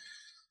Hill.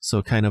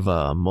 So kind of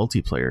a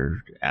multiplayer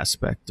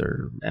aspect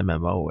or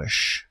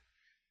MMO-ish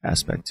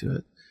aspect to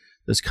it.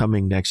 This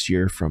coming next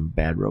year from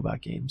Bad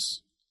Robot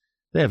Games.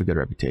 They have a good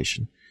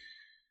reputation.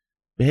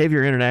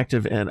 Behavior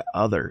Interactive and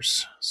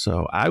others.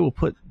 So I will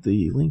put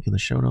the link in the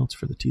show notes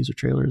for the teaser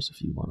trailers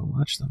if you want to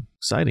watch them.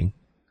 Exciting.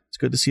 It's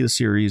good to see the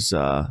series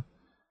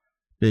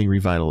being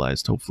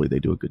revitalized. Hopefully they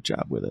do a good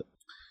job with it.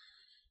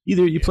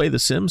 Either you play The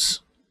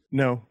Sims?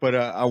 No, but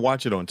I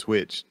watch it on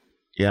Twitch.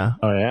 Yeah.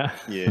 Oh yeah.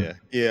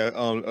 Yeah.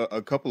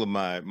 A couple of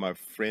my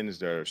friends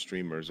that are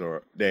streamers,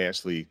 or they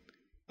actually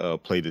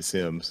play The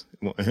Sims.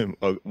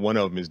 One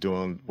of them is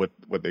doing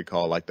what they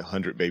call like the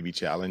 100 baby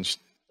challenge.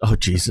 Oh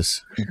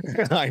Jesus!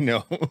 I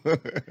know.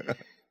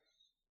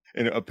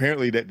 And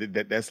apparently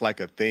that's like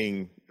a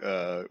thing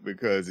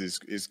because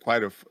it's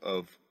quite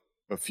a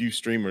few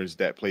streamers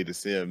that play The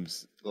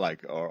Sims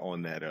like are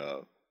on that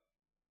or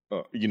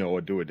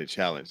doing the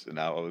challenge, and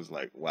I was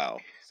like, wow.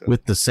 So,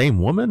 with the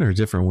same woman or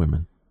different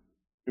women?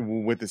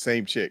 With the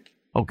same chick.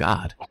 Oh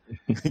God.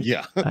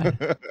 Yeah.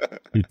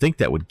 You'd think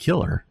that would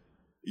kill her.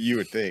 You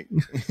would think.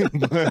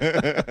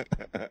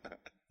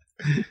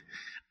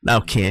 Now,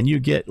 can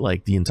you get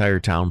like the entire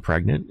town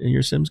pregnant in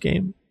your Sims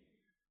game?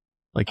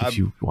 Like if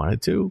you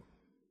wanted to?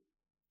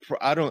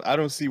 I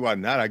don't see why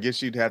not. I guess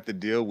you'd have to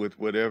deal with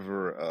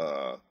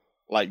whatever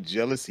like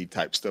jealousy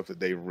type stuff that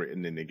they've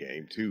written in the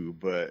game too.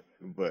 But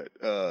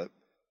the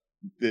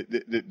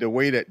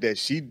way that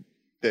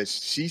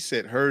she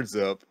set hers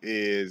up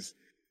is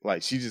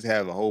like she just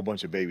have a whole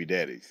bunch of baby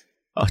daddies.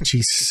 Oh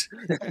Jesus!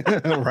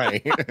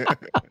 Right.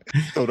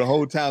 So the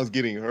whole town's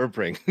getting her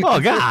pregnant. Oh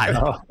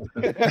God!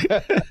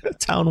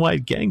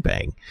 Town-wide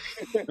gangbang.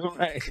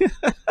 Right.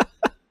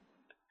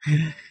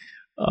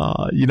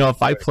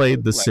 If I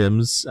played The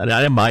Sims, and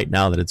I might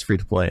now that it's free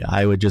to play,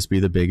 I would just be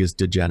the biggest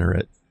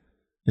degenerate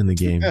in the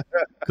game.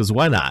 Because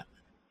why not?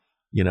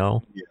 Yeah.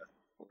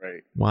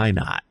 Right. Why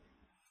not?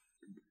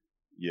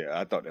 Yeah,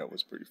 I thought that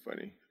was pretty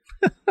funny.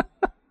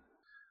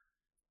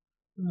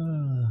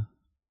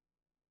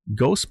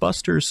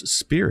 Ghostbusters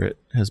Spirit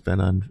has been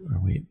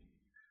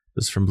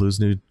This is from Blues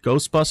New.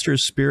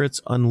 Ghostbusters Spirits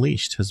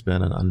Unleashed has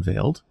been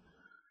unveiled.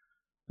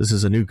 This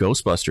is a new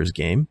Ghostbusters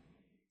game.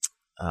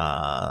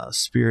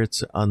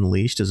 Spirits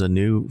Unleashed is a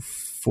new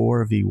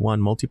 4v1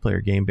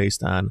 multiplayer game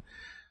based on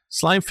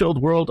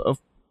slime-filled world of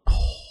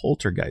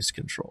Poltergeist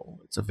control.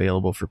 It's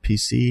available for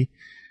PC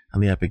on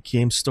the Epic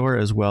Games Store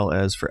as well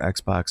as for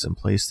Xbox and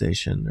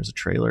PlayStation. There's a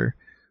trailer.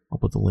 I'll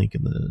put the link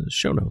in the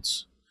show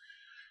notes.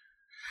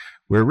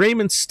 Where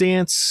Raymond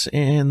Stantz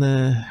and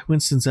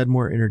Winston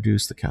Zedmore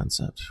introduced the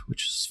concept,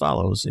 which is as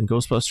follows. In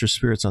Ghostbusters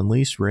Spirits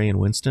Unleashed, Ray and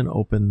Winston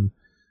open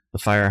the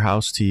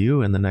firehouse to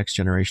you and the next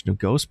generation of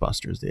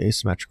Ghostbusters. The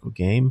asymmetrical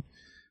game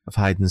of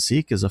hide and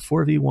seek is a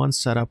 4v1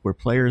 setup where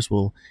players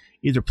will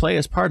either play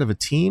as part of a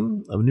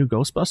team of new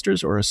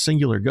Ghostbusters or a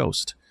singular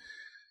ghost.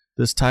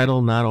 This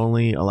title not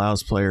only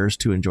allows players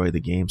to enjoy the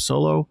game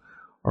solo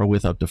or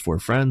with up to 4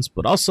 friends,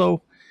 but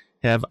also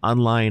have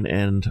online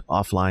and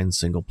offline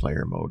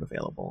single-player mode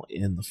available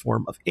in the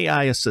form of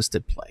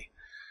AI-assisted play.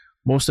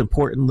 Most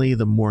importantly,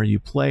 the more you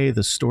play,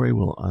 the story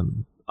will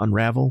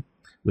unravel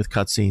with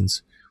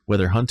cutscenes.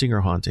 Whether hunting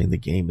or haunting, the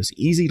game is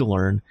easy to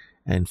learn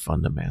and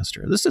fun to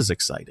master. This is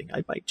exciting.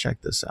 I might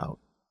check this out.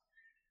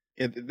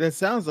 That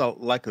sounds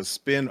like a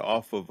spin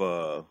off of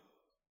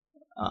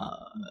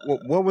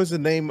what was the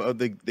name of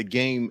the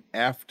game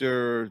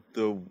after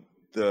the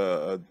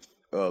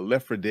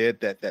Left 4 Dead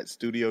that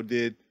studio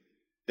did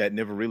that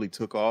never really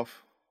took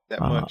off that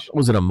much?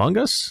 Was it Among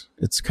Us?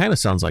 It kind of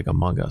sounds like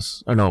Among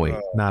Us. Oh no, wait,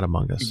 not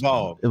Among Us.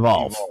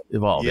 Evolve.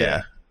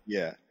 Yeah.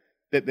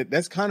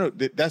 That's kind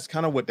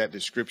of what that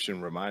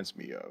description reminds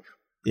me of.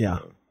 Yeah,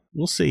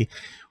 we'll see.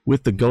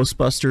 With the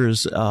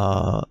Ghostbusters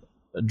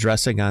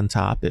dressing on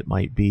top, it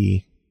might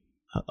be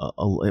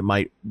it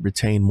might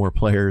retain more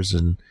players,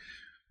 and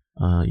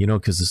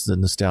because it's the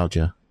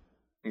nostalgia.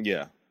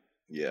 Yeah,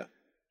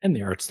 and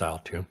the art style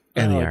too.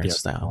 And the art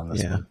style,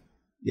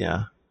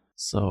 yeah.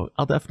 So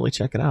I'll definitely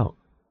check it out.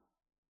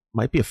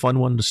 Might be a fun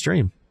one to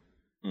stream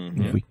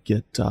if we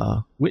get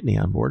Whitney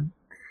on board.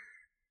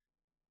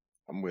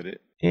 I'm with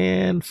it.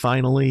 And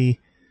finally,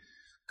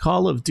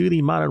 Call of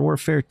Duty Modern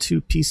Warfare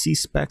 2 PC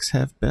specs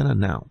have been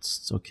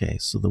announced. Okay,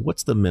 so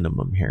what's the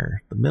minimum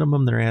here? The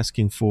minimum they're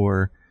asking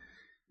for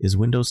is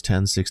Windows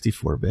 10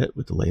 64-bit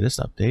with the latest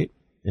update,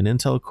 an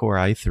Intel Core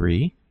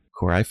i3,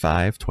 Core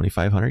i5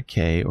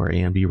 2500K, or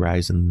AMD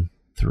Ryzen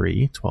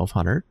 3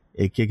 1200,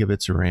 8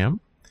 gigabits of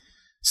RAM,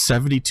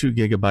 72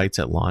 gigabytes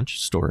at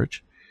launch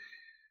storage,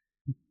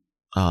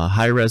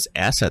 high-res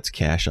assets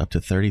cache up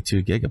to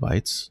 32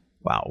 gigabytes.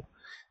 Wow.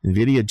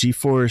 NVIDIA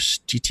GeForce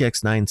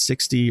GTX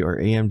 960 or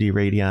AMD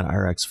Radeon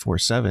RX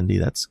 470.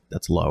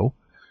 That's low.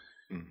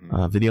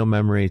 Video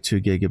memory 2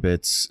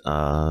 gigabits.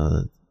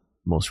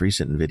 Most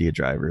recent NVIDIA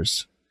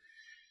drivers.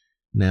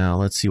 Now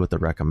let's see what the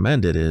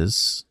recommended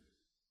is.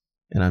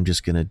 And I'm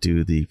just going to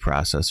do the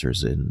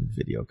processors in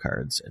video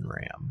cards and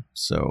RAM.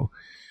 So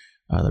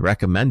the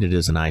recommended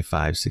is an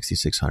i5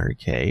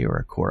 6600K or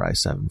a Core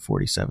i7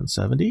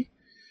 4770,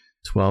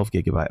 12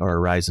 gigabyte or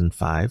a Ryzen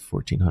 5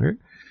 1400.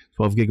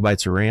 12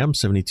 gigabytes of RAM,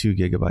 72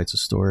 gigabytes of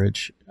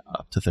storage,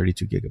 up to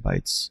 32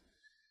 gigabytes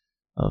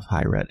of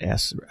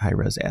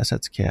high-res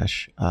assets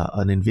cache,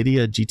 an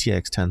NVIDIA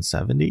GTX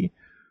 1070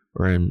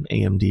 or an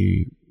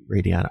AMD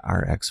Radeon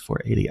RX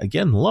 480.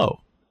 Again, low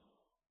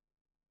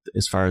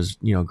as far as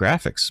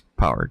graphics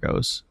power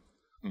goes.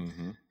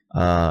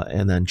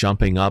 And then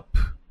jumping up,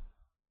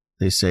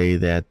 they say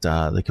that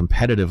the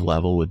competitive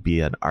level would be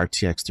an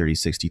RTX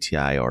 3060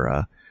 Ti or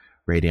a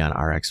Radeon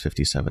RX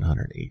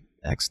 5700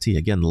 XT.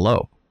 Again,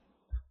 low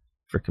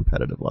for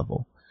competitive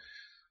level.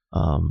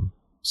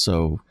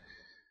 So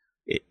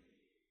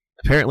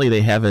apparently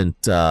they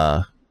haven't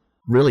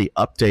really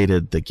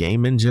updated the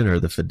game engine or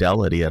the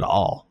fidelity at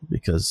all,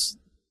 because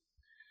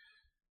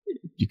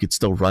you could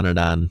still run it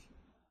on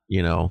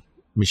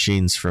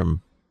machines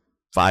from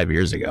 5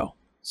 years ago.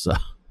 So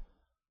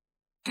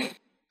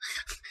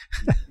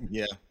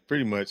yeah,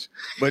 pretty much.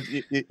 But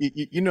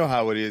you know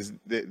how it is.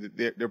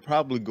 They're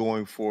probably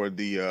going for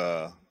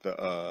the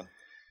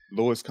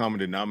lowest common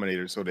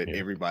denominator so that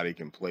everybody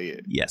can play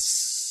it.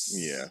 Yes.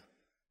 Yeah.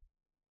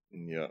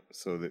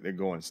 So that they're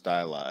going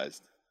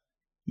stylized.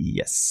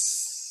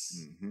 Yes.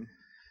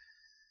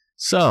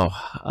 So,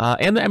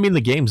 and I mean, the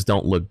games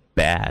don't look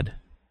bad.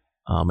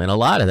 And a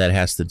lot of that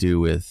has to do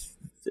with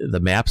the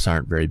maps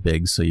aren't very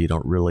big, so you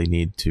don't really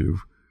need to,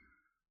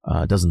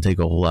 it doesn't take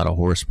a whole lot of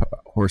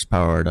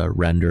horsepower to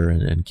render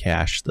and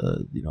cache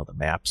the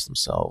maps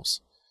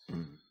themselves.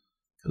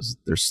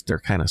 Because they're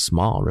kind of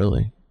small,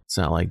 really. It's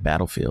not like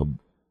Battlefield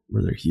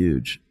where they're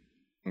huge.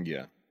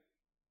 Yeah.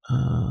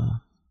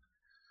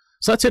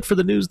 So that's it for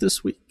the news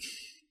this week.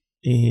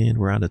 And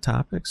we're on to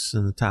topics.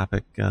 And the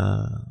topic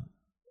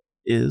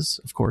is,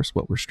 of course,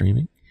 what we're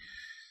streaming.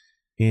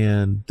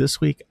 And this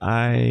week,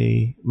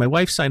 my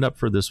wife signed up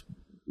for this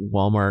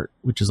Walmart,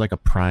 which is like a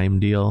Prime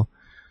deal.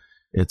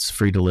 It's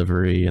free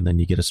delivery, and then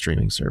you get a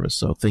streaming service.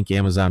 So think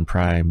Amazon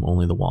Prime,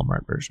 only the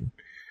Walmart version.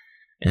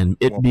 And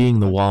it being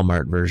the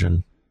Walmart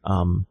version,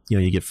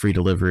 you get free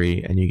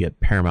delivery and you get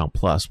Paramount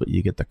Plus, but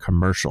you get the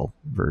commercial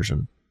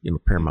version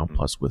Paramount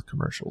Plus with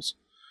commercials,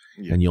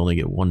 and you only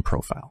get one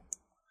profile.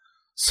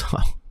 So,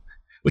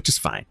 which is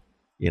fine,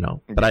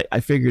 But I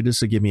figured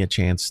this would give me a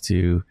chance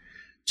to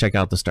check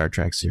out the Star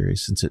Trek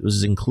series since it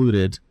was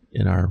included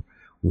in our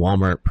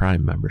Walmart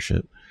Prime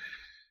membership,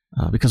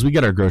 because we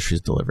get our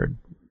groceries delivered.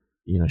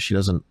 She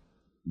doesn't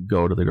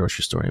go to the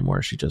grocery store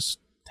anymore. She just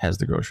has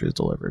the groceries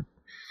delivered.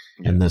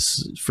 And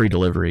this free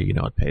delivery,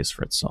 it pays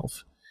for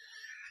itself.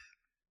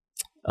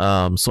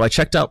 So I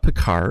checked out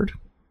Picard,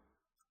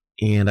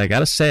 and I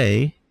gotta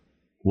say,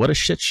 what a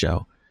shit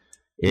show.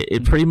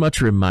 It pretty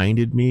much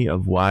reminded me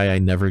of why I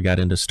never got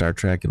into Star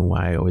Trek and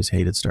why I always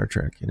hated Star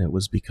Trek. And it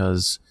was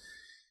because,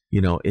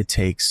 it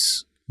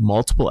takes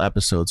multiple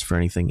episodes for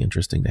anything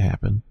interesting to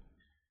happen.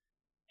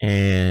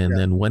 And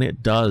then when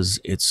it does,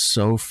 it's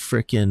so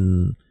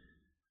freaking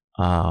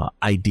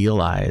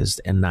idealized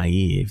and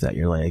naive that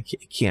you're like,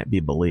 it can't be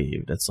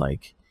believed. It's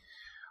like,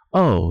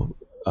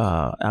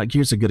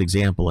 here's a good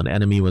example. An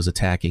enemy was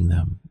attacking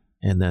them,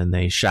 and then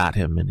they shot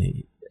him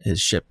and his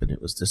ship, and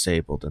it was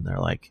disabled. And they're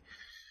like,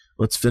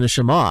 let's finish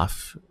him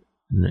off.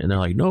 And they're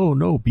like,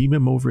 no, beam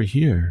him over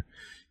here.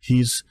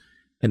 He's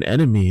an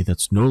enemy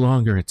that's no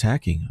longer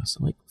attacking us.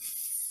 I'm like,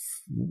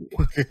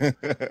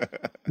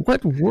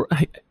 what?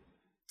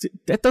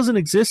 That doesn't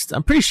exist.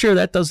 I'm pretty sure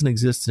that doesn't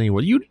exist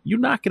anywhere. You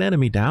knock an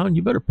enemy down,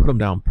 you better put him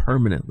down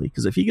permanently,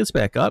 because if he gets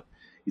back up,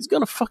 he's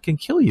gonna fucking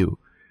kill you.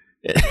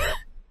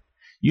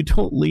 You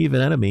don't leave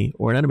an enemy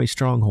or an enemy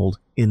stronghold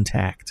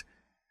intact.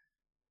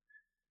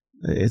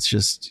 It's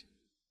just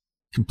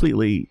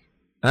completely,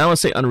 I don't want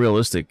to say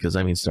unrealistic, because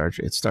I mean it's Star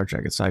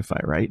Trek, it's sci-fi,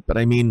 right? But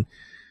I mean,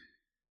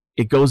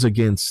 it goes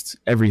against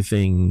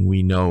everything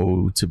we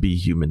know to be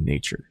human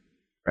nature,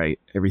 right?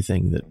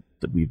 Everything that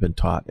we've been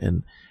taught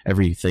and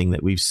everything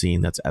that we've seen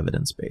that's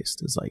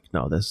evidence-based is like,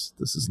 no, this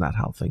is not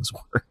how things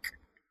work.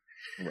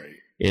 Right.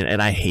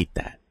 And I hate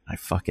that. I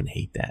fucking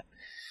hate that.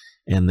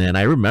 And then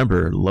I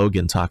remember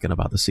Logan talking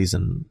about the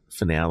season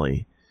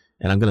finale,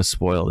 and I'm going to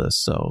spoil this.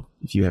 So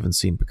if you haven't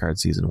seen Picard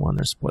season 1,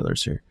 there's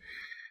spoilers here.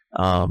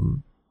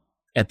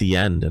 At the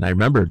end, and I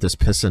remember this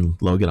pissing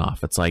Logan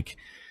off. It's like,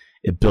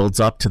 it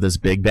builds up to this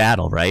big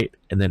battle, right?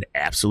 And then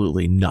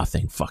absolutely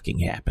nothing fucking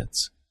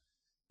happens.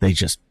 They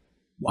just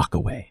walk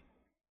away,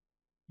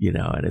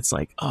 and it's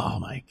like, oh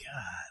my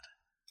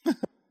God.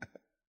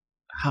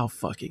 How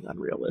fucking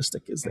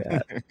unrealistic is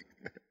that?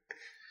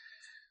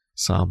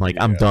 So I'm like,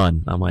 I'm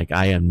done. I'm like,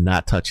 I am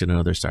not touching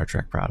another Star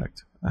Trek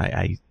product.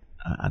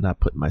 I'm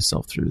not putting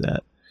myself through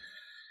that.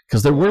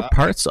 Because there were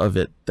parts of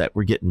it that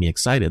were getting me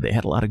excited. They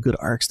had a lot of good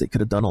arcs they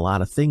could have done a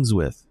lot of things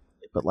with.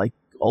 But like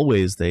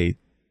always, they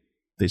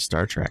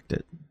Star Trekked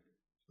it.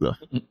 Ugh.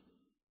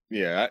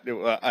 Yeah,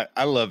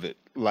 I love it.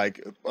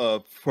 Like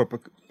for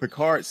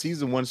Picard,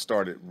 season 1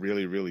 started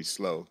really, really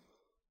slow.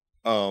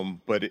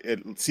 But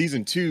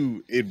season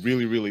 2, it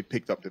really, really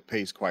picked up the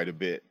pace quite a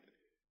bit.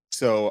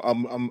 So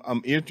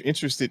I'm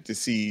interested to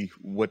see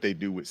what they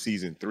do with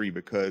season 3,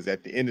 because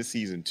at the end of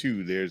season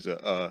 2, there's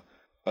a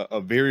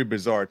very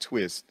bizarre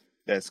twist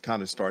that's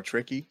kind of Star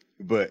Trekky,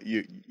 but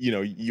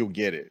you'll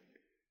get it.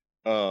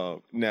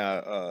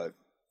 Now,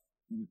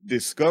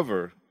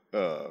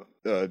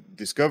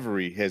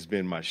 Discovery has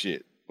been my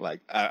shit.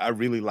 Like I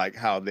really like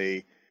how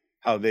they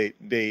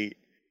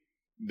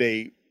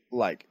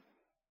like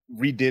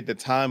redid the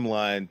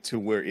timeline to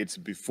where it's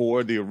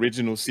before the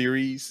original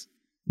series,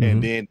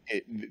 and then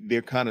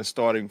they're kind of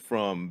starting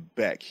from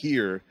back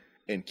here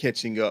and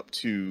catching up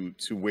to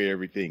where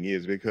everything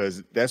is,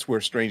 because that's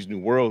where Strange New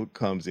World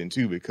comes in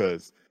too,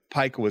 because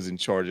Pike was in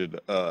charge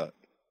of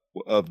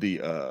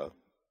the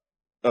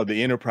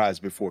Enterprise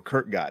before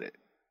Kirk got it,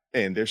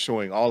 and they're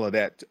showing all of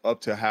that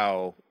up to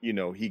how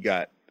he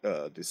got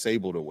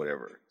disabled or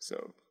whatever.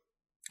 So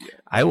yeah,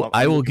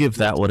 I will give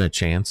that one a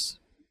chance.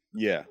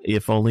 Yeah,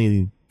 if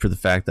only for the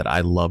fact that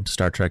I loved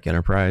Star Trek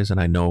Enterprise, and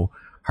I know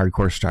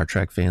hardcore Star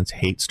Trek fans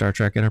hate Star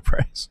Trek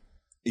Enterprise.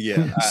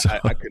 Yeah, so.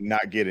 I could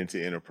not get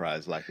into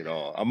Enterprise like at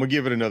all. I'm gonna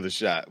give it another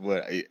shot,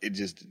 but it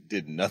just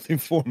did nothing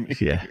for me.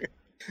 Yeah.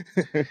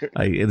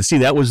 And see,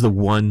 that was the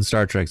one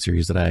Star Trek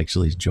series that I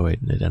actually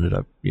enjoyed, and it ended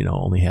up,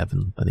 only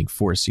having, I think,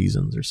 4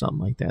 seasons or something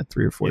like that,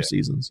 3 or 4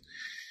 seasons.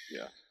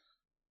 Yeah.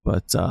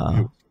 But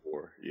 4,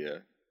 yeah.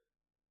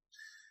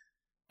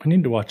 I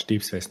need to watch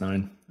Deep Space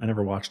Nine. I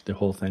never watched the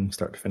whole thing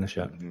start to finish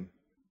yet. Mm-hmm.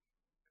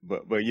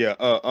 But yeah,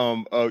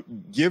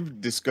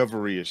 give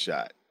Discovery a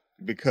shot,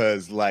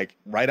 because like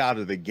right out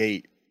of the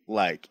gate,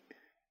 like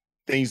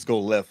things go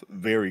left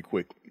very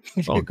quickly.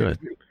 Oh, good.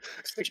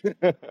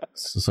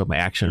 So some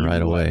action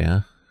right away,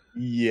 huh?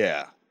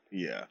 Yeah.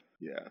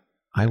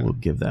 I will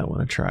give that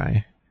one a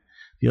try.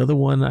 The other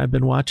one I've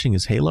been watching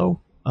is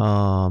Halo.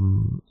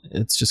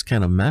 It's just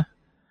kind of meh.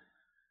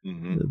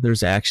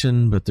 There's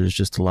action, but there's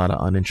just a lot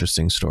of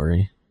uninteresting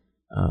story.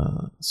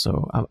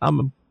 So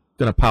I'm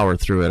gonna power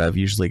through it. I've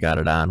usually got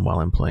it on while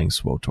I'm playing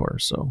SWTOR.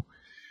 So,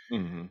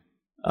 and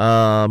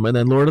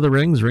then Lord of the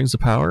Rings, Rings of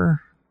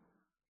Power.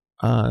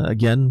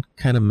 Again,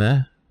 kind of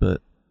meh,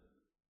 but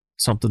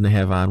something to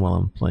have on while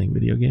I'm playing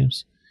video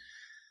games.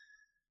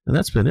 And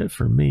that's been it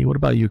for me. What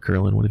about you,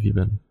 Curlin? What have you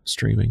been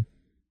streaming?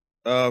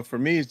 For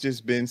me, it's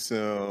just been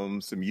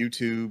some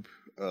YouTube.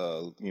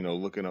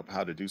 Looking up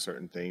how to do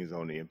certain things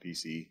on the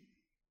NPC.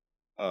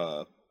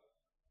 Uh,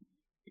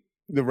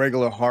 the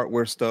regular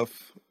hardware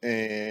stuff,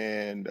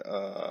 and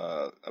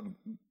my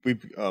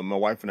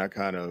wife and I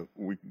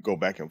we go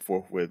back and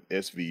forth with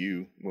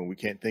SVU when we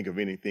can't think of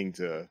anything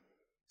to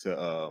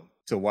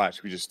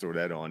watch. We just throw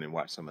that on and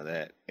watch some of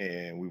that.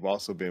 And we've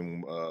also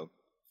been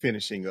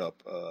finishing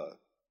up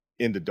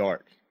In the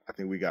Dark. I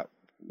think we got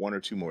 1 or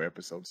 2 more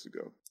episodes to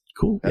go.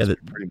 Cool. That's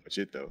pretty much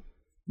it, though.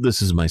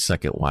 This is my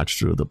second watch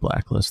through of The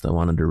Blacklist. I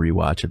wanted to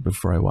rewatch it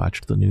before I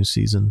watched the new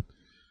season.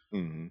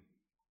 Mm-hmm.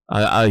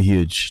 I'm a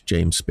huge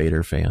James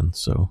Spader fan,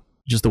 so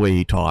just the way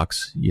he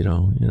talks,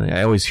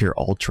 I always hear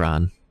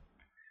Ultron,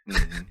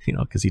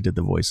 Mm-hmm. because he did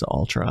the voice of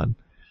Ultron.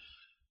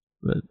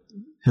 But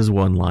his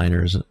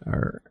one-liners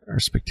are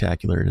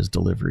spectacular, and his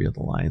delivery of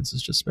the lines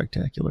is just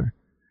spectacular.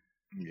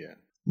 Yeah.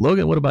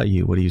 Logan, what about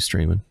you? What are you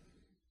streaming?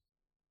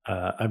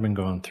 I've been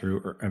going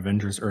through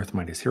Avengers Earth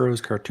Mightiest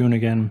Heroes cartoon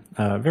again.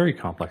 Very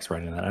complex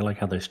writing that. I like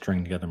how they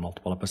string together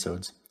multiple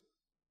episodes.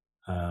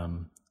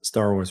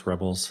 Star Wars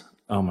Rebels.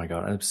 Oh my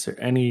god!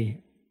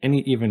 Any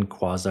even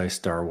quasi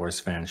Star Wars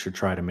fan should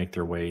try to make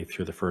their way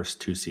through the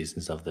first 2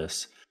 seasons of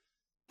this.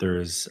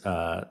 There's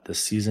the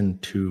season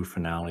 2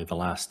 finale. The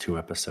last 2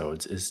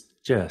 episodes is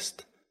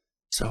just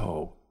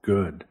so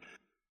good.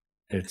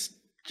 It's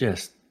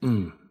just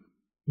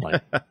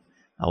like.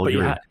 I'll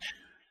agree.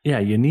 Yeah,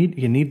 you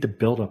need the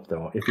build up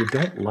though. If you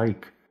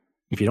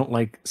don't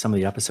like some of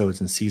the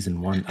episodes in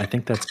season 1, I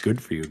think that's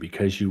good for you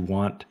because you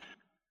want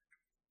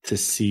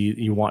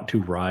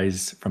to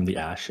rise from the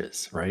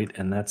ashes, right?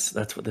 And that's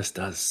what this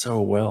does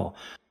so well,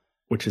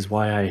 which is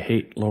why I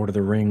hate Lord of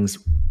the Rings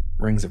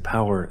of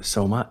Power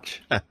so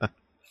much.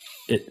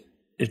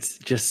 It's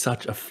just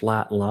such a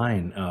flat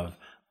line of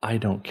I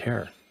don't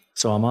care.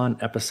 So I'm on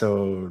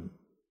episode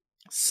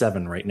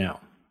 7 right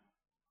now.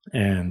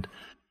 And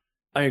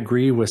I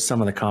agree with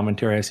some of the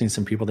commentary. I've seen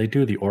some people, they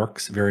do the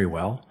orcs very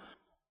well,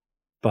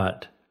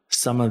 but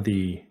some of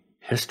the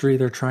history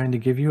they're trying to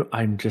give you,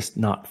 I'm just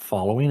not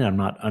following. I'm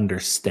not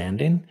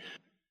understanding.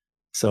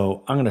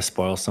 So I'm going to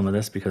spoil some of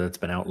this because it's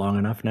been out long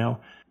enough now.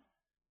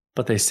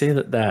 But they say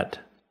that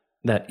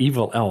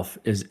evil elf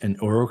is an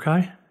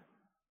Uruk-hai,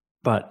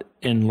 but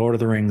in Lord of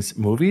the Rings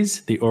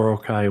movies, the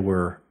Uruk-hai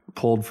were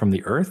pulled from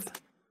the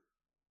earth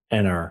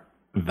and are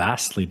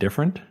vastly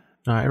different.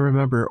 I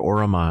remember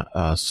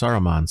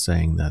Saruman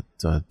saying that,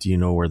 do you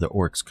know where the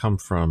orcs come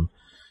from?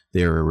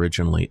 They were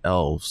originally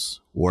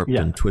elves, warped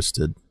and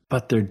twisted.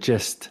 But they're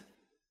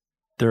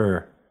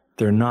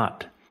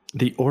not.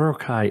 The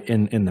Uruk-hai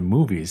in the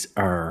movies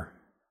are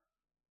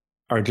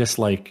just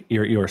like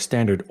your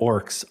standard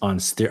orcs on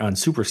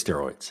super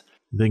steroids.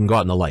 They can go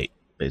out in the light,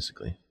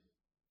 basically.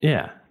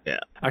 Yeah. Yeah.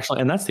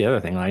 Actually, and that's the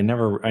other thing. I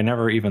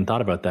never even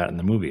thought about that in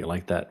the movie.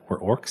 Like that, were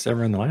orcs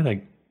ever in the light?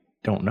 I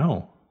don't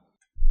know.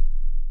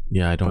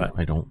 Yeah, I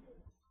don't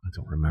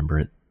remember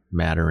it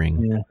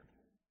mattering.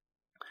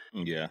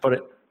 Yeah.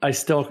 But I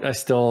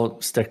still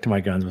stick to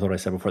my guns with what I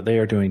said before. They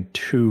are doing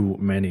too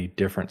many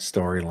different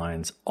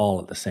storylines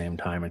all at the same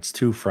time. It's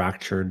too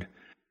fractured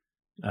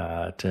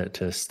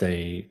to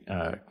stay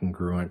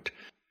congruent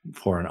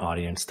for an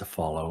audience to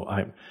follow.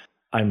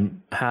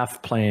 I'm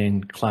half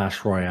playing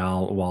Clash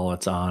Royale while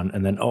it's on,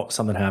 and then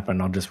something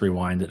happened. I'll just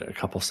rewind it a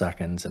couple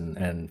seconds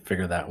and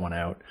figure that one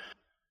out.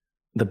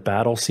 The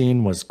battle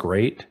scene was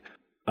great.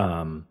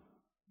 But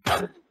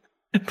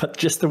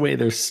just the way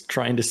they're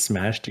trying to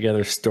smash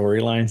together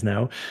storylines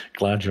now,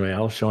 Clash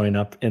Royale showing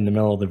up in the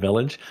middle of the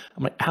village.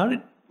 I'm like, how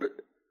did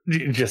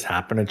you just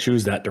happen to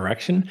choose that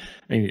direction?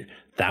 I mean,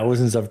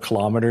 thousands of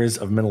kilometers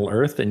of Middle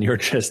Earth, and you're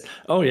just,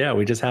 oh yeah,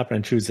 we just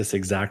happen to choose this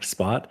exact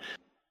spot.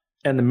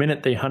 And the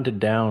minute they hunted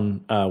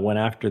down, went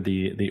after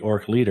the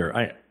orc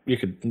leader,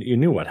 you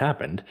knew what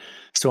happened.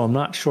 So I'm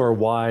not sure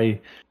why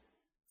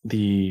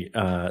the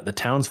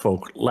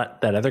townsfolk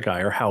let that other guy,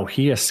 or how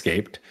he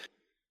escaped,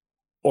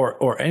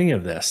 or any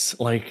of this.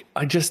 Like,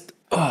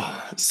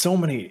 so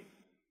many.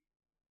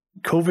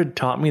 COVID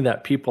taught me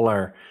that people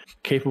are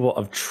capable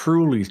of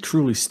truly,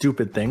 truly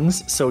stupid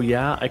things. So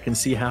yeah, I can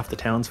see half the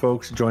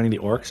townsfolk joining the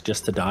orcs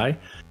just to die,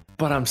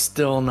 but I'm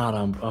still not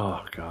on.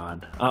 Oh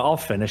God, I'll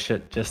finish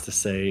it just to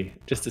see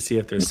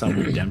if there's some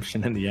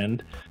redemption in the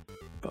end.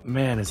 But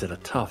man, is it a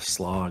tough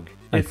slog.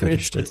 I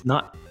finished it. It's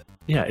not.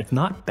 Yeah, it's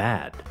not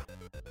bad.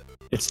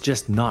 It's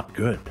just not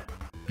good.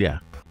 Yeah,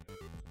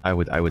 I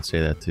would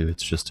say that too.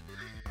 It's just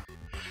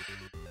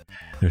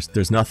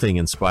there's nothing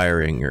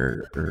inspiring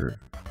or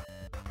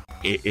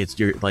it's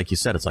like you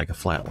said, it's like a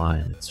flat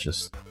line. It's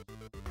just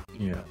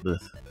ugh.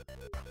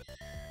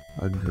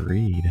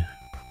 Agreed.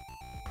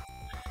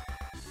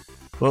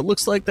 Well, it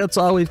looks like that's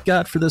all we've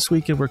got for this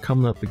week, and we're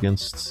coming up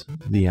against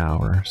the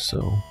hour,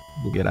 so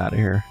we'll get out of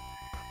here.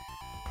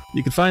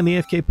 You can find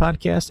the AFK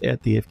Podcast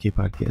at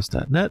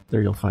theafkpodcast.net.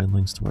 There you'll find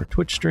links to our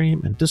Twitch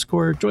stream and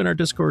Discord. Join our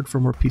Discord for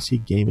more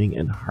PC gaming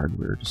and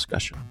hardware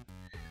discussion.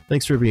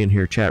 Thanks for being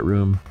here, chat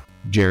room,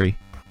 Jerry.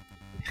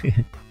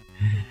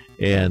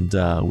 And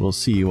we'll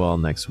see you all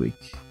next week.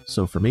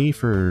 So for me,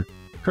 for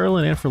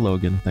Curlin and for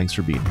Logan, thanks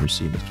for being here.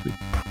 See you next week.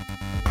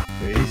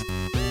 Peace.